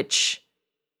 which,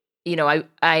 I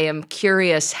am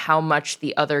curious how much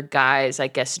the other guys, I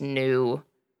guess, knew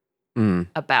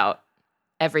about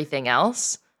everything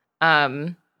else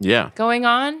going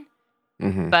on.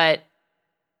 But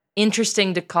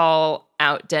interesting to call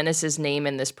out Dennis's name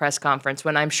in this press conference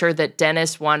when I'm sure that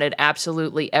Dennis wanted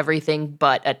absolutely everything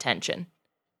but attention.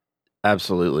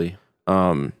 Absolutely.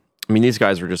 These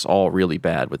guys were just all really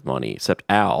bad with money, except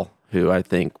Al, who I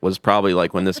think was probably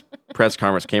like when this press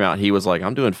conference came out, he was like,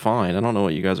 "I'm doing fine. I don't know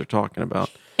what you guys are talking about."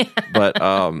 But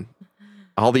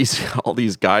all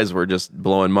these guys were just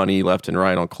blowing money left and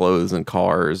right on clothes and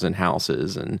cars and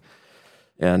houses, and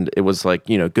it was like,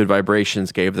 Good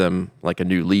Vibrations gave them like a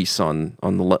new lease on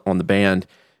the band.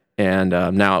 And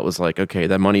now it was like, okay,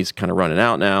 that money's kind of running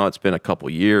out now. It's been a couple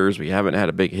years. We haven't had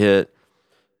a big hit.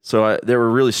 So they were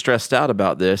really stressed out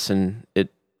about this. And it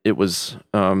was,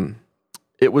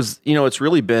 it's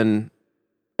really been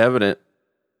evident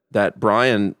that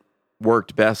Brian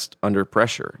worked best under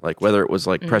pressure. Like whether it was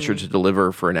like pressure to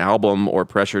deliver for an album or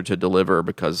pressure to deliver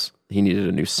because he needed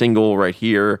a new single right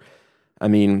here. I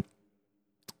mean,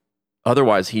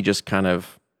 otherwise he just kind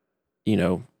of,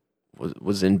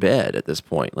 was in bed at this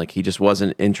point. Like he just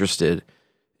wasn't interested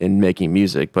in making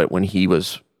music. But when he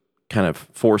was kind of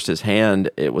forced his hand,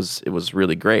 it was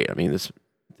really great. I mean,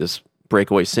 this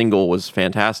breakaway single was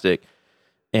fantastic.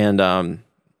 And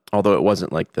although it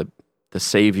wasn't like the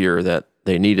savior that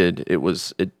they needed,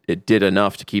 it did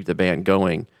enough to keep the band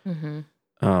going.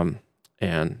 Mm-hmm.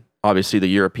 And obviously the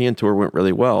European tour went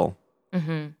really well.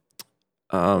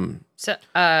 Mm-hmm. So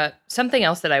something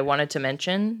else that I wanted to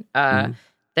mention,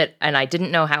 that, and I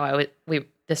didn't know how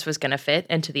this was going to fit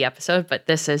into the episode, but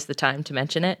this is the time to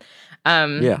mention it.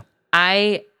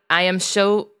 I am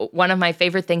one of my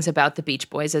favorite things about the Beach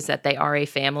Boys is that they are a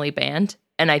family band.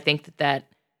 And I think that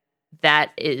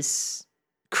is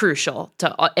crucial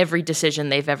to every decision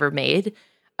they've ever made,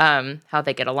 how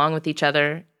they get along with each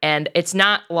other. And it's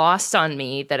not lost on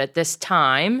me that at this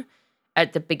time,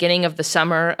 at the beginning of the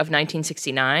summer of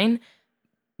 1969,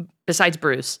 besides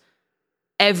Bruce,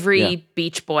 every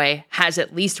Beach Boy has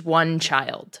at least one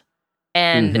child.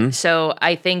 And so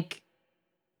I think,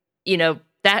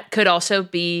 that could also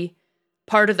be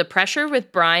part of the pressure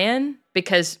with Brian,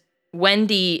 because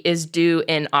Wendy is due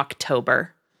in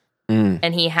October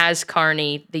and he has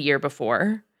Carney the year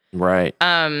before. Right.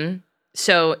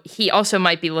 So he also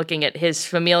might be looking at his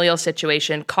familial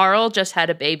situation. Carl just had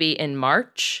a baby in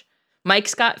March.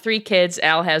 Mike's got 3 kids.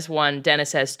 Al has 1.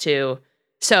 Dennis has 2.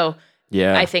 So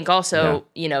I think also,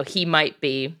 he might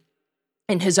be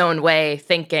in his own way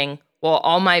thinking, well,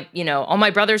 all my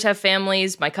brothers have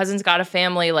families. My cousin's got a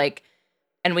family,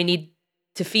 and we need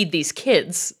to feed these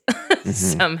kids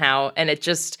somehow. And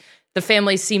the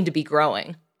families seem to be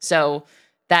growing. So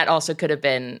that also could have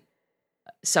been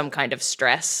some kind of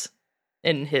stress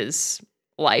in his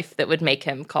life that would make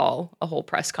him call a whole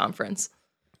press conference.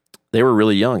 They were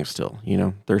really young still,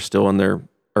 they're still in their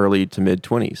early to mid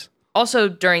 20s. Also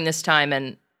during this time,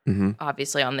 and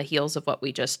obviously on the heels of what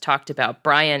we just talked about,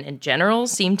 Brian in general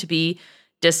seemed to be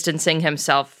distancing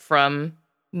himself from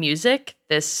music.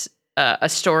 A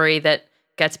story that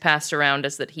gets passed around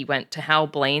is that he went to Hal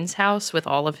Blaine's house with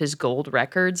all of his gold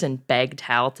records and begged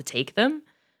Hal to take them.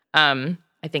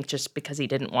 I think just because he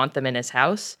didn't want them in his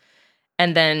house.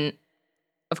 And then,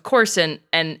 of course, and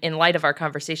in light of our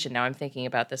conversation now, I'm thinking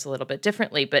about this a little bit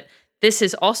differently, but this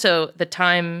is also the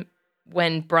time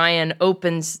when Brian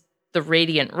opens the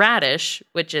Radiant Radish,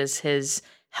 which is his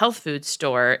health food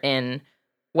store in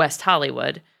West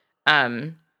Hollywood.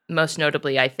 Most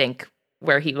notably, I think,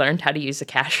 where he learned how to use a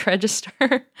cash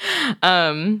register.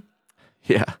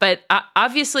 But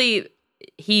obviously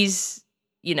he's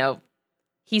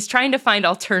trying to find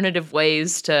alternative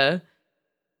ways to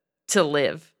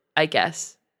live, I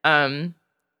guess. And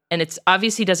it's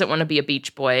obvious he doesn't want to be a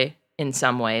Beach Boy in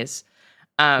some ways.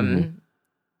 And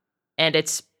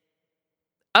it's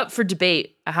up for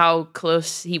debate how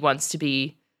close he wants to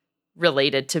be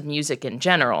related to music in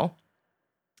general.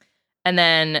 And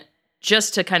then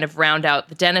just to kind of round out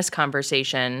the Dennis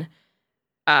conversation,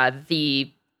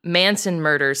 the Manson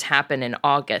murders happen in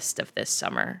August of this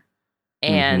summer.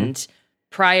 And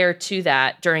prior to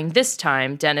that, during this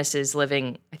time, Dennis is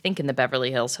living, I think, in the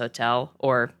Beverly Hills Hotel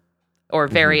or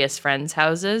various friends'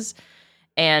 houses.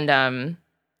 And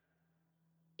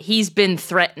he's been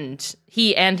threatened.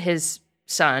 He and his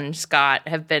son, Scott,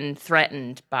 have been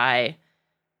threatened by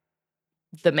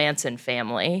the Manson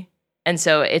family. And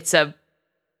so it's a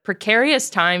precarious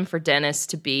time for Dennis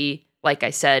to be, like I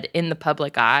said, in the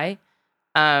public eye,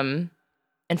 and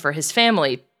for his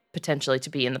family potentially to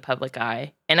be in the public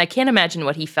eye. And I can't imagine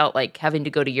what he felt like having to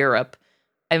go to Europe.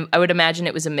 I would imagine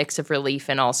it was a mix of relief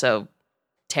and also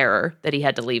terror that he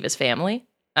had to leave his family.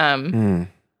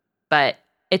 But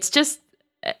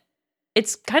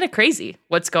it's kind of crazy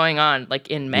what's going on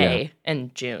in May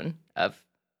and June of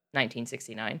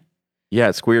 1969. Yeah,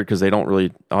 it's weird because they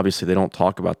don't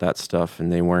talk about that stuff,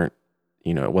 and they weren't,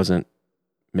 it wasn't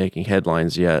making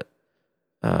headlines yet.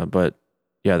 But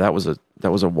yeah, that was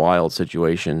a wild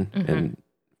situation and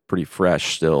pretty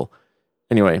fresh still.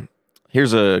 Anyway,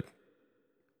 here's a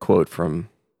quote from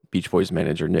Beach Boys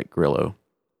manager Nick Grillo.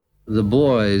 The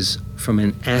boys, from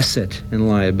an asset and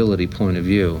liability point of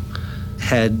view,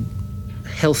 had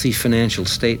healthy financial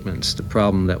statements. The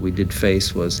problem that we did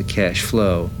face was the cash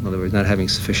flow. In other words, not having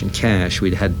sufficient cash.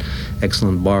 We'd had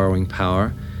excellent borrowing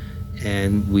power,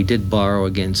 and we did borrow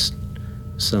against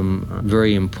some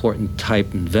very important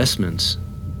type investments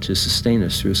to sustain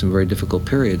us through some very difficult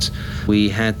periods. We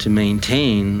had to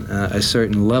maintain a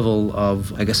certain level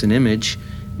of, I guess, an image,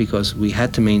 because we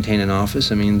had to maintain an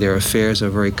office. I mean, their affairs are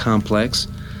very complex,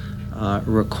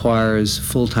 requires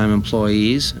full-time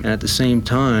employees, and at the same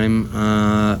time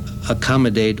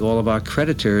accommodate all of our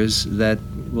creditors that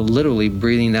were literally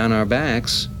breathing down our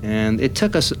backs. And it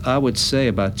took us, I would say,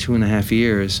 about 2.5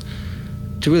 years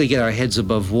to really get our heads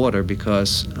above water,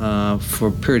 because for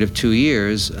a period of 2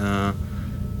 years,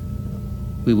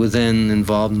 we were then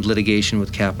involved in litigation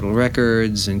with Capitol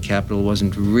Records, and Capitol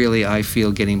wasn't really, I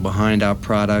feel, getting behind our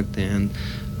product, and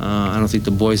I don't think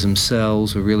the boys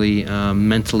themselves were really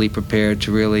mentally prepared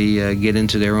to really get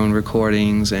into their own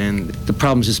recordings, and the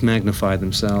problems just magnified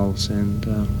themselves, and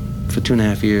for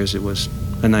 2.5 years it was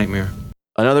a nightmare.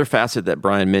 Another facet that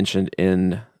Brian mentioned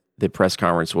in the press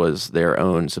conference was their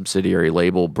own subsidiary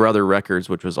label, Brother Records,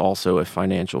 which was also a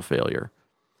financial failure.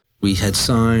 We had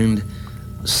signed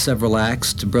several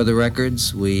acts to Brother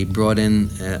Records. We brought in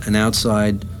an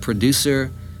outside producer.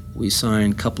 We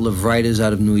signed a couple of writers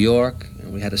out of New York.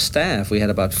 And we had a staff. We had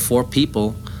about 4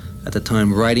 people at the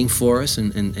time writing for us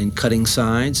and cutting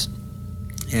sides,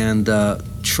 and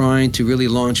trying to really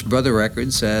launch Brother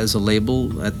Records as a label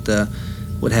that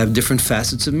would have different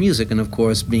facets of music, and of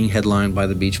course being headlined by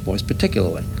the Beach Boys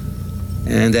particularly.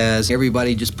 And as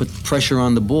everybody just put pressure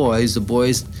on the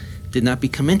boys did not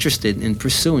become interested in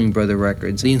pursuing Brother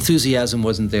Records. The enthusiasm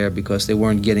wasn't there because they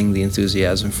weren't getting the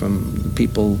enthusiasm from the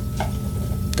people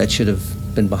that should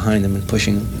have been behind them and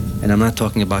pushing them. And I'm not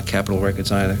talking about Capitol Records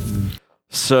either.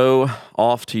 So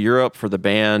off to Europe for the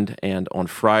band, and on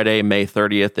Friday, May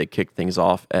 30th, they kicked things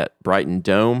off at Brighton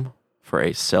Dome for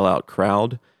a sellout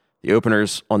crowd. The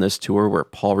openers on this tour were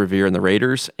Paul Revere and the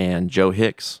Raiders and Joe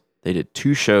Hicks. They did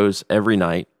 2 shows every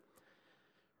night.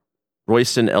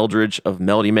 Royston Eldridge of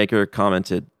Melody Maker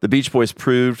commented, "The Beach Boys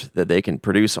proved that they can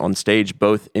produce on stage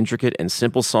both intricate and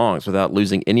simple songs without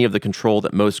losing any of the control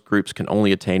that most groups can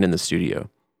only attain in the studio."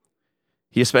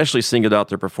 He especially singled out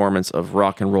their performance of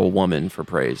Rock and Roll Woman for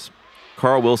praise.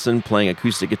 Carl Wilson, playing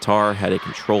acoustic guitar, had a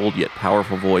controlled yet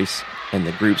powerful voice, and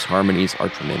the group's harmonies are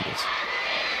tremendous.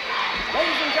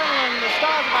 Ladies and gentlemen, the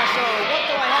stars of our show, what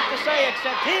do I have to say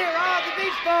except here are the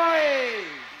Beach Boys!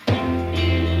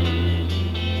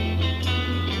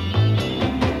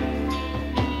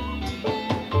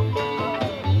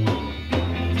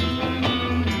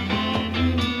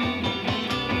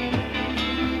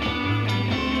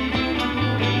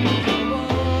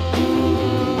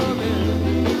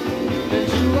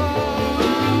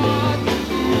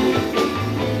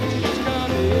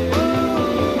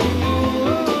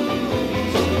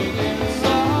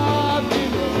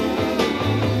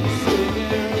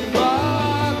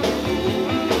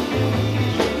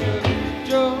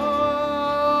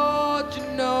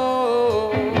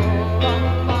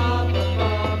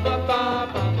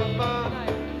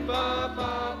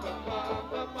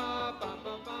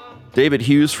 David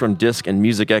Hughes from Disc and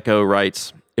Music Echo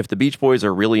writes, "If the Beach Boys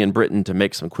are really in Britain to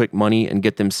make some quick money and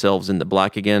get themselves into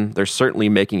black again, they're certainly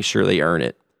making sure they earn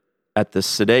it." At the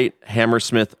sedate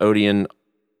Hammersmith Odeon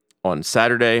on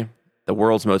Saturday, the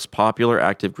world's most popular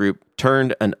active group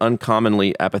turned an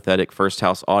uncommonly apathetic First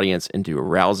House audience into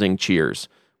rousing cheers,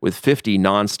 with 50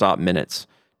 non-stop minutes,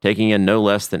 taking in no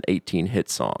less than 18 hit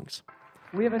songs.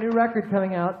 We have a new record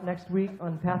coming out next week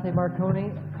on Pathé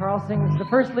Marconi. Carl sings the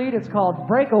first lead. It's called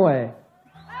Breakaway.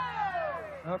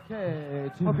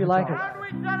 Okay. Hope you like it. And we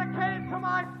dedicate it to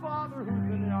my father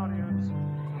who's in the audience.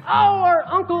 Oh, our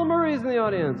Uncle Murray's in the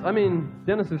audience. I mean,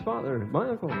 Dennis's father. My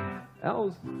uncle.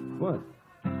 Al's what?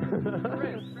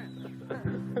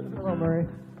 Hello, Murray.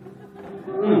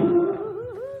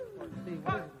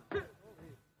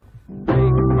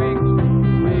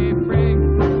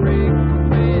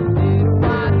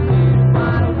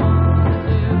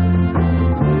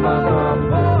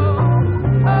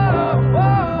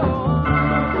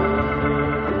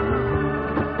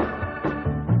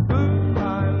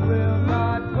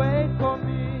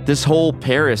 This whole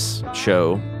Paris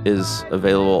show is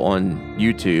available on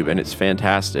YouTube, and it's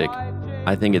fantastic.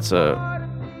 I think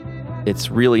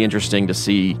it's really interesting to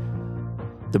see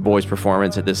the boys'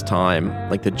 performance at this time.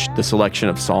 Like the selection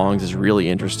of songs is really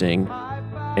interesting,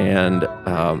 and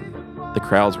the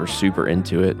crowds were super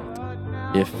into it.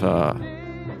 If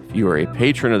if you are a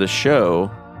patron of the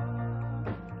show,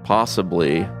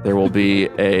 possibly there will be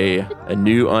a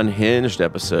new Unhinged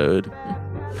episode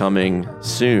coming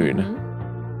soon,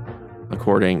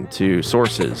 according to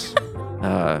sources.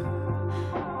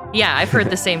 Yeah, I've heard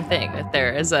the same thing, that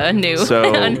there is a new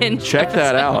So Unhinged check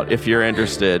that episode. out if you're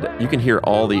interested. You can hear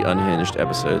all the Unhinged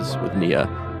episodes with Nia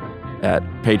at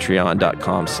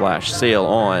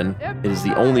patreon.com/saleon. It is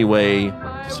the only way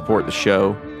to support the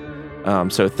show.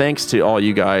 So thanks to all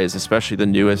you guys, especially the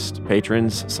newest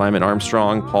patrons, Simon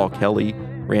Armstrong, Paul Kelly,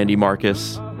 Randy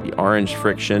Marcus, The Orange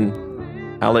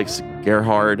Friction, Alex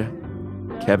Gerhard,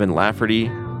 Kevin Lafferty,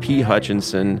 P.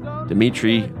 Hutchinson,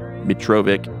 Dmitry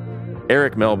Mitrovic,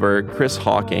 Eric Melberg, Chris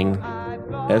Hawking,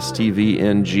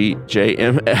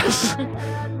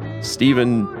 STVNGJMS,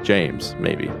 Stephen James,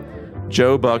 maybe,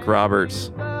 Joe Buck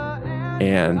Roberts,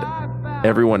 and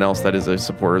everyone else that is a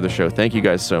supporter of the show. Thank you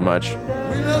guys so much.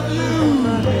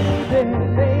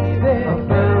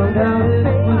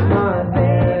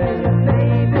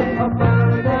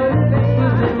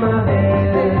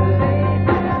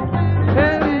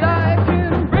 And I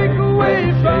can break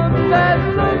away from that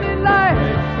lonely life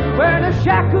where the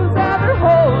shackles ever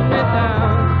hold me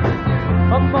down.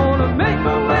 I'm gonna make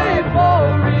my way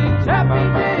for each happy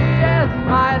day as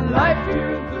my life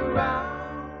turns around.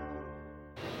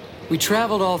 We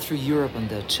traveled all through Europe on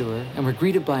that tour and were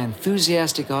greeted by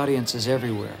enthusiastic audiences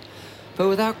everywhere. But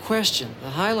without question, the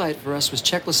highlight for us was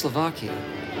Czechoslovakia.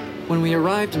 When we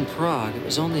arrived in Prague, it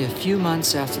was only a few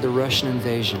months after the Russian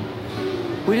invasion.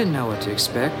 We didn't know what to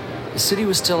expect. The city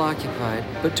was still occupied,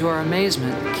 but to our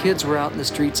amazement, kids were out in the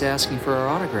streets asking for our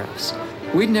autographs.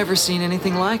 We'd never seen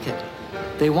anything like it.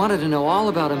 They wanted to know all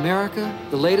about America,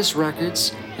 the latest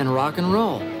records, and rock and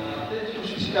roll.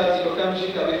 Přichází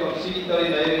okamžik, abychom přivítali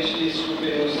největší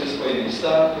skupinu ze Spojených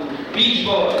států, Beach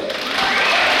Boys.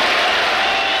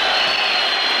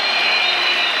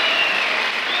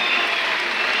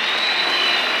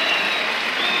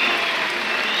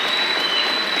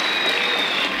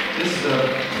 This is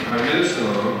our new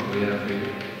song we have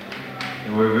here,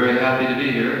 and we're very happy to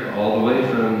be here, all the way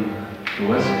from the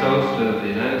west coast of the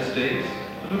United States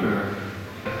of America.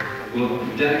 We'll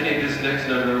dedicate this next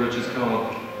number, which is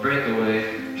called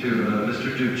Breakaway, to Mr.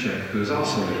 Dubček, who is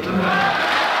also here tonight.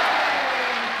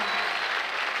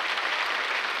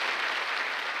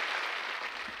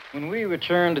 When we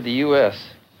returned to the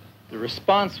U.S., the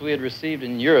response we had received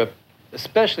in Europe,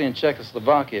 especially in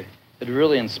Czechoslovakia, had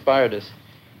really inspired us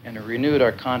and it renewed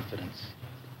our confidence.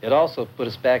 It also put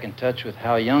us back in touch with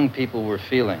how young people were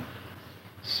feeling.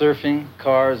 Surfing,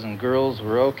 cars, and girls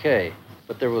were okay,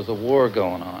 but there was a war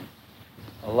going on.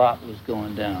 A lot was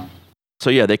going down. So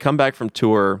yeah, they come back from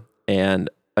tour and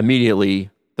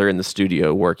immediately they're in the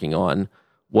studio working on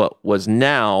what was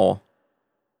now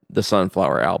the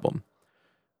Sunflower album.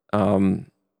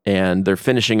 And they're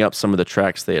finishing up some of the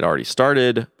tracks they had already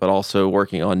started, but also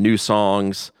working on new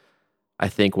songs. I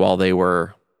think while they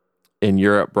were in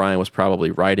Europe, Brian was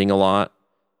probably writing a lot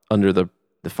under the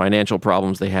financial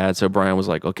problems they had. So Brian was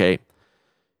like, okay,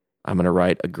 I'm going to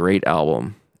write a great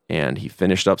album. And he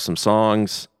finished up some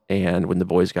songs. And when the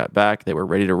boys got back, they were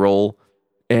ready to roll.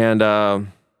 And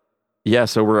yeah,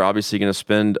 so we're obviously going to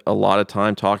spend a lot of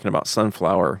time talking about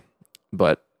Sunflower,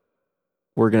 but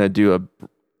we're going to do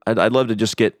I'd love to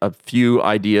just get a few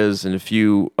ideas and a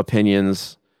few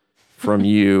opinions from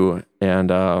you,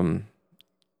 and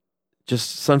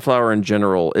just Sunflower in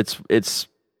general. It's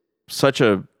such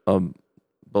a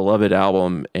beloved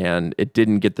album, and it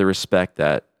didn't get the respect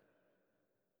that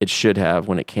it should have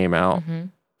when it came out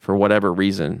for whatever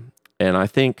reason. And I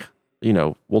think,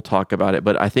 we'll talk about it,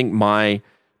 but I think my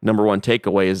number one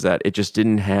takeaway is that it just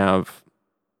didn't have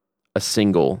a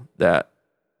single that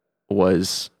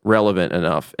was relevant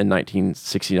enough in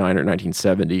 1969 or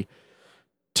 1970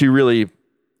 to really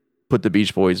put the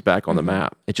Beach Boys back on the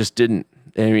map. It just didn't.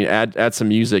 I mean, add some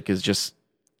music is just,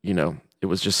 it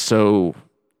was just so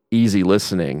easy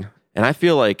listening. And I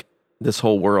feel like This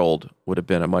Whole World would have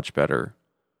been a much better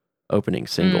opening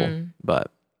single, but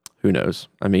who knows?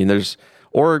 I mean, Got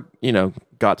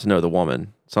to Know the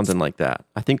Woman, something like that.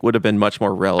 I think would have been much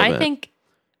more relevant.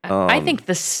 I think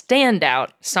the standout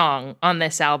song on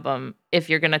this album, if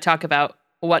you're going to talk about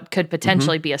what could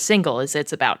potentially be a single, is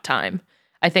 "It's About Time."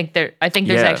 I think there's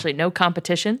actually no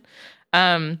competition.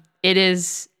 It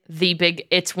is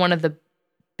it's one of the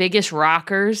biggest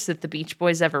rockers that the Beach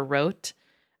Boys ever wrote.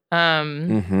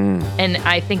 And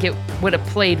I think it would have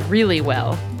played really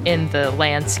well in the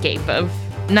landscape of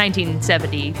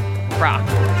 1970 rock.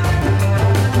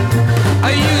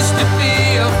 I used to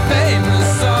be a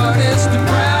famous artist,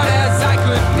 proud as I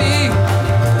could be,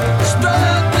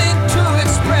 struggling to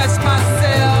express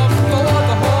myself.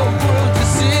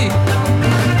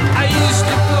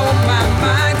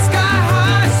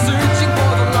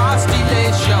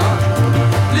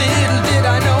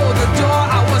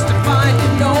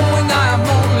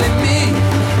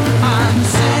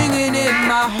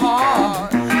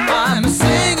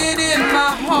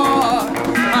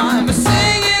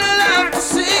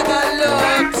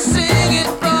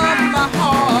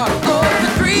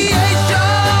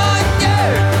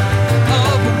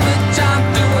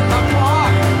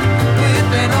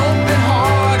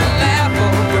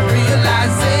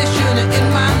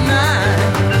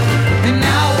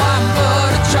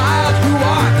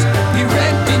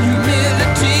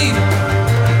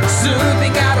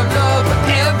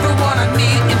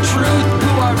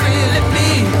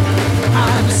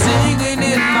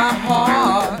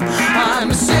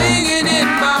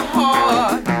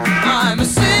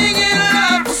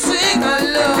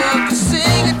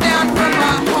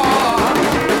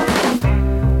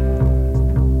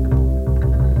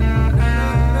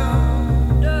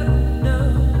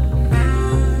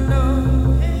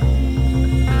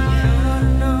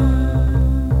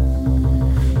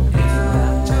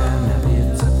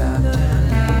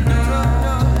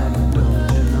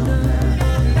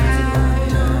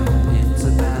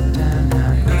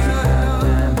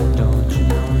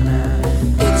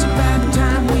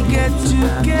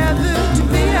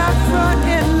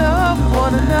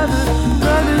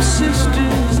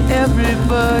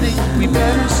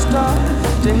 better start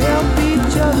to help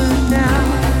each other now.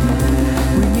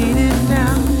 We need it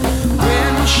now.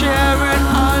 When we're sharing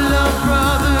our love,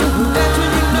 brother, that's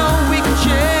when you know we can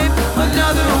shape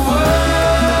another world.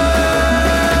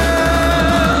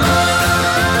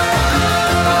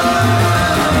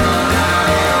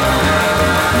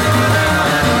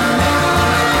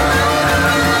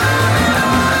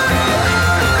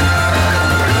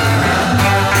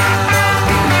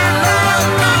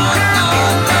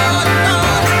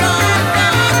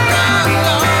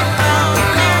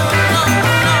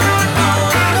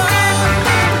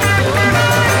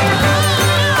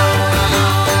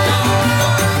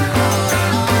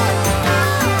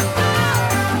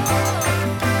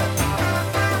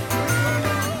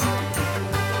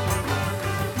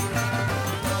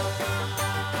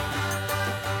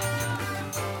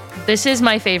 This is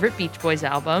my favorite Beach Boys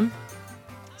album,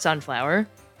 Sunflower.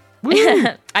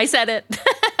 I said it.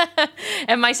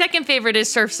 And my second favorite is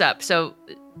Surf's Up. So,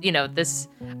 you know, this,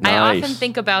 I often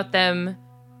think about them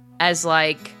as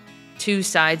like two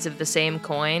sides of the same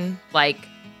coin. Like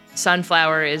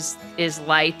Sunflower is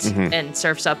light and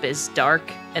Surf's Up is dark,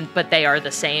 but they are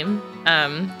the same.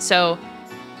 So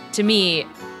to me,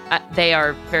 they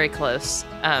are very close,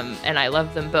 and I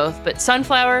love them both. But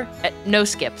Sunflower, no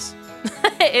skips.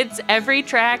 It's every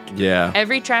track. Yeah.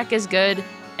 Every track is good,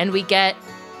 and we get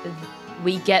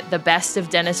the best of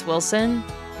Dennis Wilson,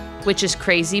 which is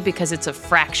crazy because it's a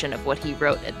fraction of what he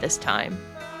wrote at this time.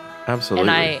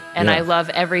 Absolutely. I love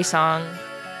every song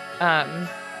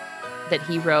that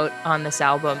he wrote on this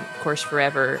album. Of course,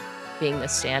 Forever being the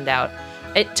standout.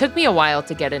 It took me a while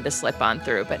to get into Slip On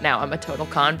Through, but now I'm a total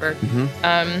convert.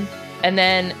 And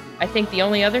then I think the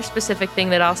only other specific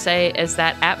thing that I'll say is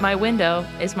that At My Window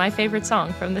is my favorite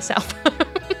song from this album,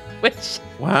 which is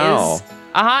a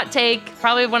hot take,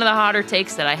 probably one of the hotter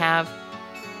takes that I have.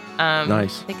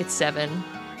 Nice. I think it's 7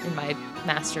 in my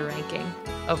master ranking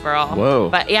overall. Whoa.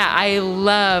 But yeah, I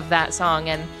love that song,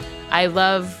 and I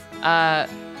love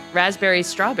Raspberries,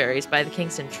 Strawberries by the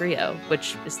Kingston Trio,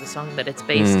 which is the song that it's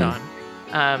based on.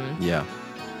 Yeah.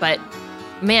 But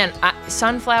man,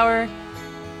 Sunflower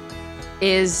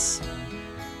is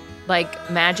like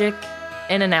magic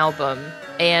in an album,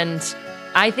 and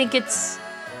I think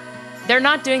they're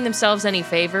not doing themselves any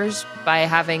favors by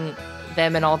having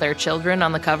them and all their children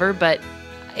on the cover, but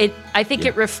I think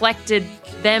it reflected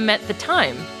them at the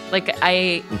time. Like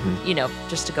you know,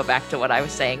 just to go back to what I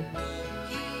was saying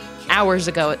hours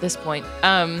ago at this point,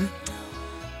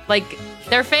 like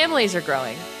their families are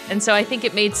growing, and so I think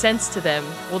it made sense to them.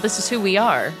 Well, this is who we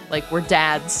are. Like, we're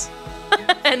dads.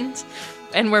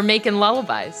 and we're making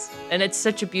lullabies, and it's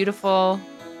such a beautiful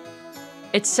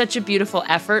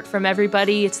effort from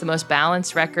everybody. It's the most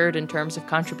balanced record in terms of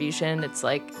contribution. It's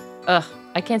like,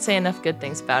 I can't say enough good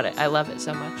things about it. I love it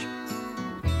so much.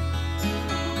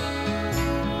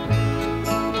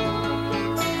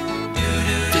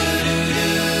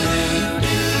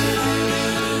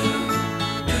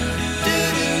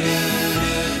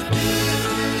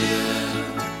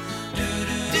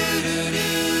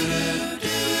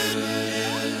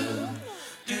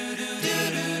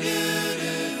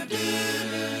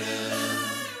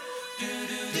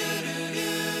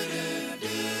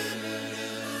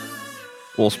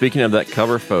 Well, speaking of that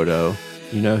cover photo,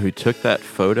 you know who took that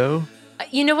photo?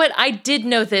 You know what? I did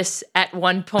know this at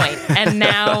one point, and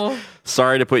now...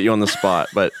 Sorry to put you on the spot,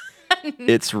 but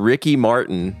it's Ricky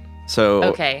Martin.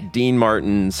 So Dean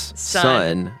Martin's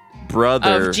son,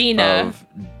 brother of Gina. Of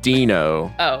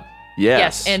Dino. Oh.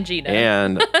 Yes. And Gina.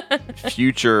 And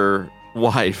future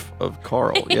wife of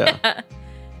Carl. Yeah.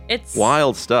 It's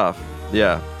wild stuff.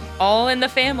 Yeah. All in the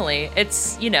family.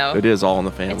 It's, you know. It is all in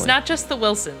the family. It's not just the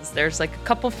Wilsons. There's like a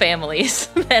couple families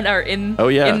that are in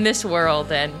this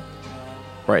world, and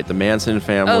right, the Manson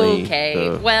family.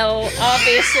 Okay. Well,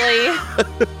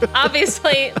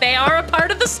 obviously they are a part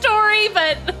of the story,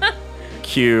 but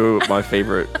cue my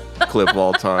favorite clip of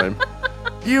all time.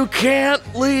 You can't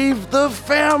leave the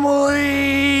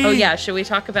family. Oh yeah, should we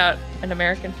talk about An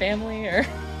American Family, or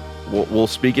we'll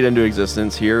speak it into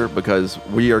existence here, because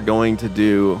we are going to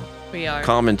do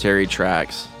commentary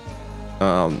tracks,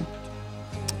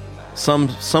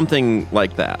 something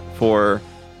like that for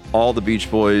all the Beach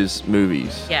Boys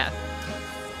movies. Yeah,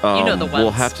 you know the ones.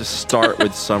 We'll have to start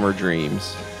with Summer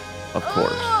Dreams, of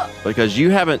course, because you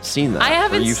haven't seen that. I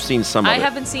haven't. Or you've seen some of it. I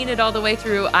haven't seen it all the way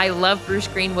through. I love Bruce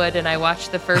Greenwood, and I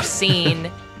watched the first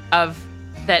scene of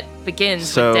that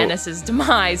begins with Dennis's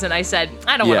demise, and I said,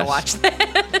 I don't want to watch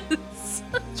this.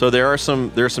 So there are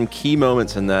some key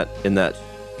moments in that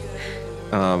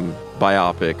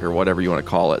biopic, or whatever you want to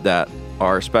call it, that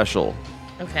are special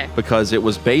Okay. Because it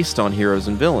was based on heroes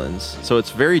and villains. So it's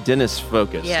very Dennis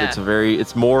focused. Yeah.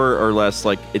 It's more or less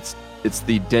like it's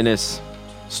the Dennis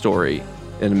story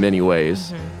in many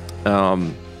ways.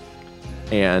 Mm-hmm.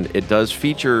 And it does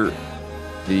feature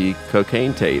the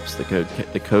cocaine tapes,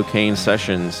 the cocaine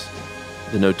sessions,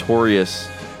 the notorious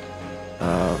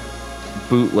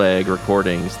bootleg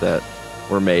recordings that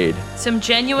were made. Some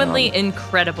genuinely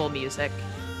incredible music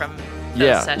from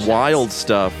those sessions. Wild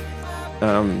stuff.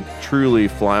 Truly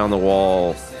fly on the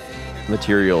wall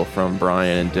material from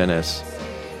Brian and Dennis.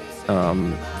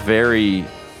 They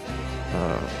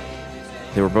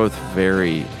were both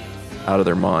very out of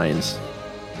their minds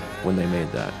when they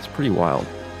made that. It's pretty wild.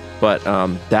 But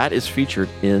that is featured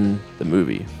in the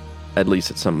movie, at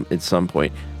least at some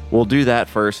point. We'll do that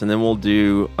first, and then we'll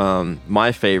do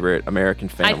my favorite, American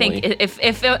Family. I think if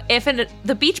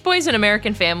the Beach Boys and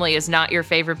American Family is not your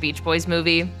favorite Beach Boys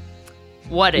movie,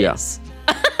 what is?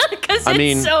 Because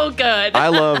it's so good.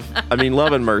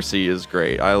 Love and Mercy is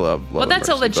great. I love Love Well, that's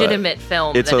and a Mercy, legitimate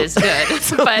film that is good.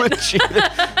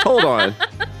 Hold on.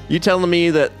 You telling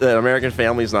me that American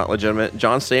Family is not legitimate?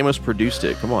 John Stamos produced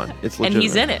it. Come on. It's legitimate. And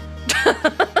he's in it.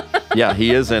 Yeah,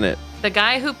 he is in it. The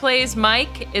guy who plays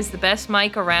Mike is the best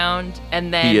Mike around,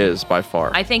 and then He is, by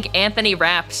far. I think Anthony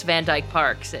Rapp's Van Dyke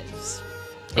Parks is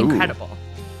incredible.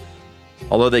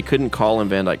 Although they couldn't call him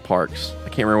Van Dyke Parks. I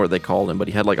can't remember what they called him, but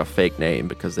he had like a fake name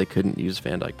because they couldn't use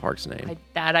Van Dyke Parks' name.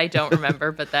 I don't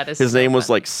remember, but that is His so name was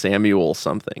funny. like Samuel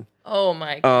something. Oh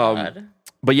my God.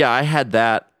 But yeah, I had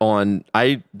that on.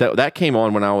 That came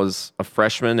on when I was a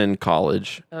freshman in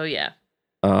college. Oh yeah.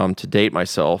 To date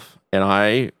myself, and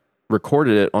I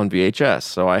recorded it on VHS.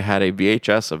 So I had a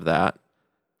VHS of that.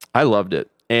 I loved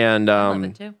it, and I love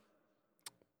it too.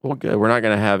 Well, good. We're not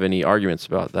going to have any arguments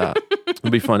about that.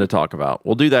 It'll be fun to talk about.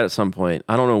 We'll do that at some point.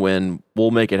 I don't know when. We'll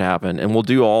make it happen, and we'll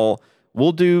do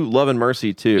Love and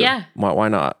Mercy too. Yeah. Why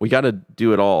not? We got to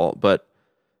do it all, but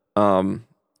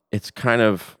it's kind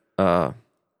of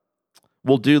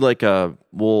we'll do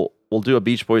a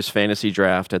Beach Boys fantasy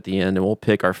draft at the end, and we'll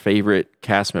pick our favorite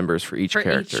cast members for each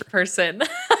character. Each person.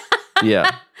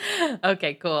 Yeah.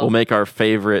 Okay, cool. We'll make our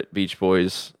favorite Beach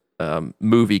Boys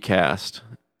movie cast.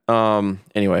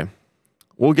 Anyway,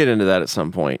 we'll get into that at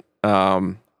some point.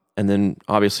 And then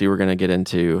obviously we're going to get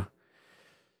into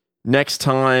next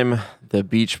time the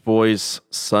Beach Boys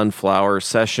Sunflower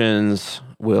Sessions.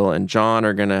 Will and John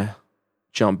are going to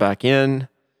jump back in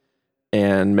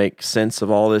and make sense of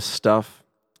all this stuff.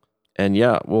 And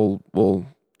yeah, we'll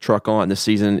truck on. This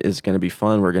season is going to be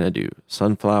fun. We're going to do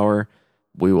Sunflower.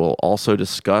 We will also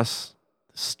discuss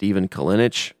the Stephen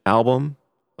Kalinich album,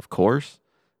 of course.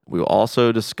 We will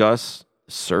also discuss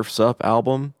the Surf's Up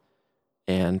album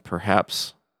and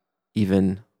perhaps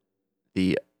even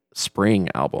the Spring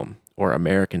album, or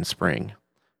American Spring,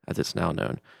 as it's now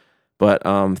known. But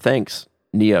thanks,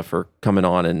 Nia, for coming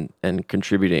on and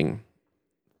contributing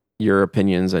your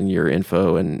opinions and your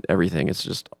info and everything. It's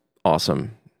just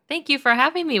awesome. Thank you for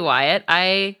having me, Wyatt.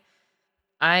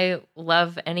 I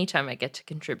love anytime I get to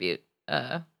contribute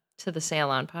to the Sail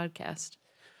On podcast.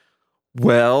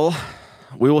 Well,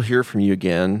 we will hear from you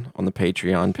again on the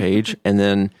Patreon page. And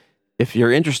then if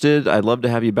you're interested, I'd love to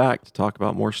have you back to talk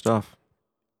about more stuff.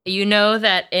 You know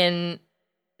that in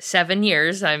 7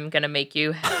 years, I'm going to make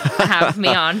you have me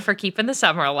on for Keeping the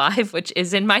Summer Alive, which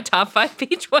is in my top 5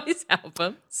 Beach Boys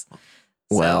albums.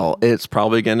 Well, it's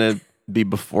probably going to be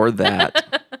before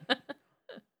that.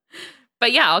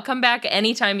 But yeah, I'll come back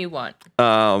anytime you want.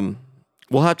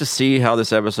 We'll have to see how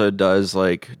this episode does,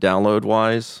 like download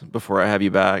wise, before I have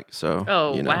you back. So,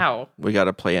 wow, we got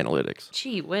to play analytics.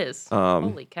 Gee whiz!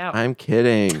 Holy cow! I'm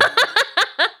kidding.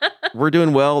 We're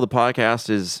doing well. The podcast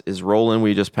is rolling.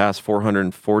 We just passed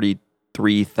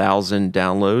 443,000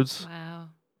 downloads. Wow!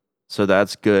 So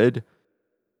that's good.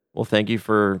 Well, thank you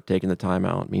for taking the time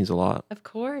out. It means a lot. Of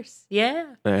course,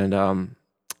 yeah. And I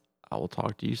will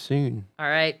talk to you soon. All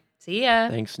right. See ya.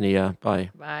 Thanks, Nia.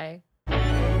 Bye. Bye.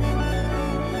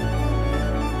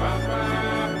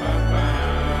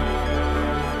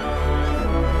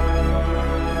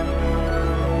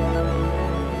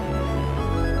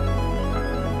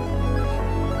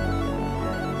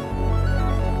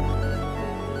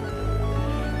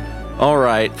 All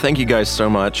right. Thank you guys so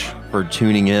much for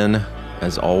tuning in.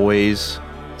 As always,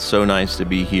 so nice to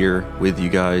be here with you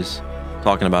guys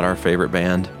talking about our favorite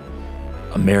band,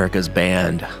 America's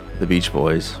band, the Beach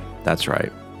Boys. That's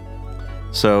right.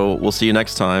 So we'll see you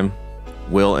next time.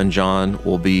 Will and John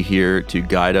will be here to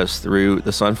guide us through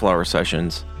the Sunflower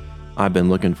Sessions. I've been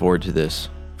looking forward to this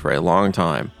for a long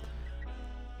time.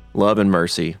 Love and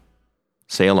Mercy.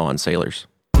 Sail on, sailors.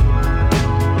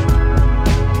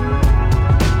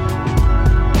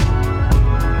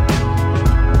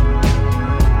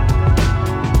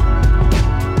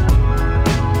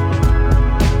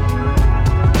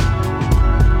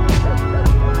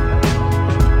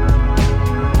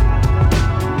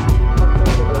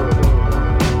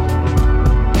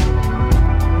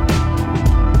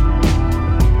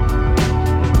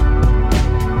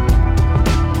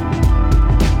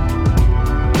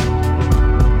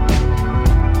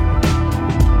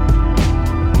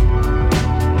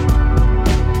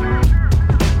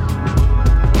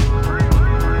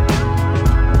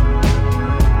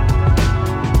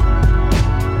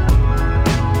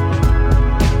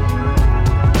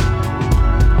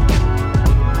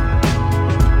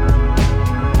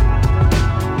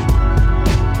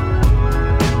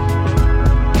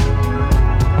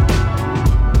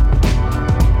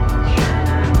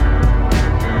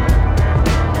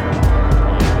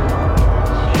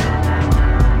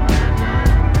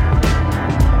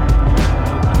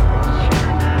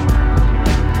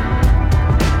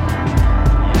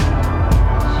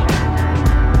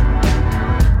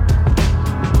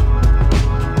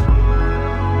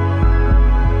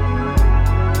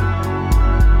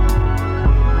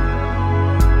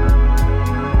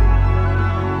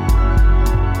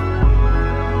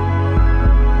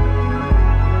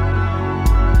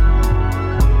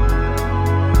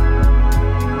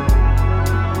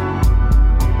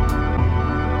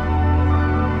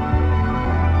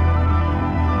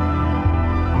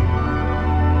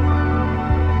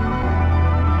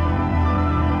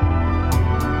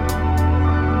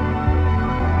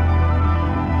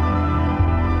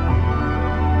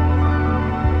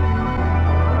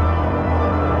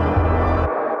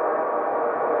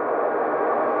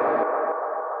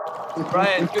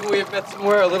 Brian, couldn't we have met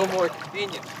somewhere a little more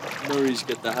convenient? Murray's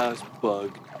got the house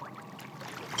bugged.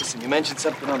 Listen, you mentioned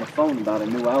something on the phone about a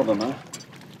new album, huh?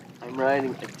 I'm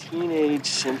writing a teenage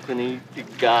symphony to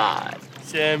God.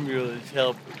 Samuel is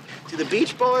helping. See, the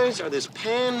Beach Boys are this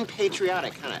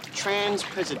pan-patriotic kind of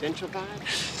trans-presidential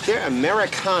vibe. They're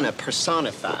Americana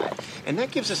personified. And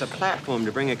that gives us a platform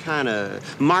to bring a kind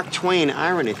of Mark Twain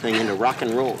irony thing into rock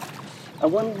and roll. I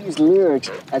want to use lyrics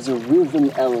as a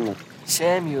rhythm element.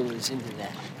 Samuel is into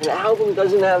that. An album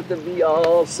doesn't have to be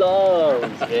all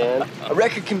songs, man. A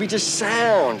record can be just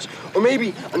sounds. Or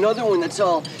maybe another one that's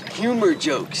all humor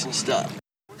jokes and stuff.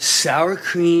 Sour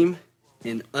cream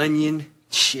and onion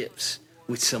chips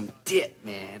with some dip,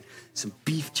 man. Some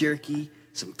beef jerky,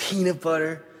 some peanut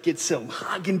butter. Get some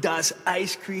Haagen-Dazs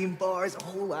ice cream bars, a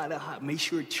whole lot of hot. Make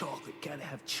sure chocolate, gotta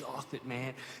have chocolate,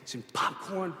 man. Some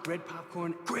popcorn, bread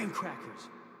popcorn, graham crackers.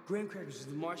 Graham crackers with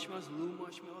the marshmallows, little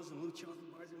marshmallows, and little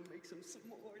chocolate bars, and make some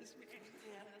s'mores, man.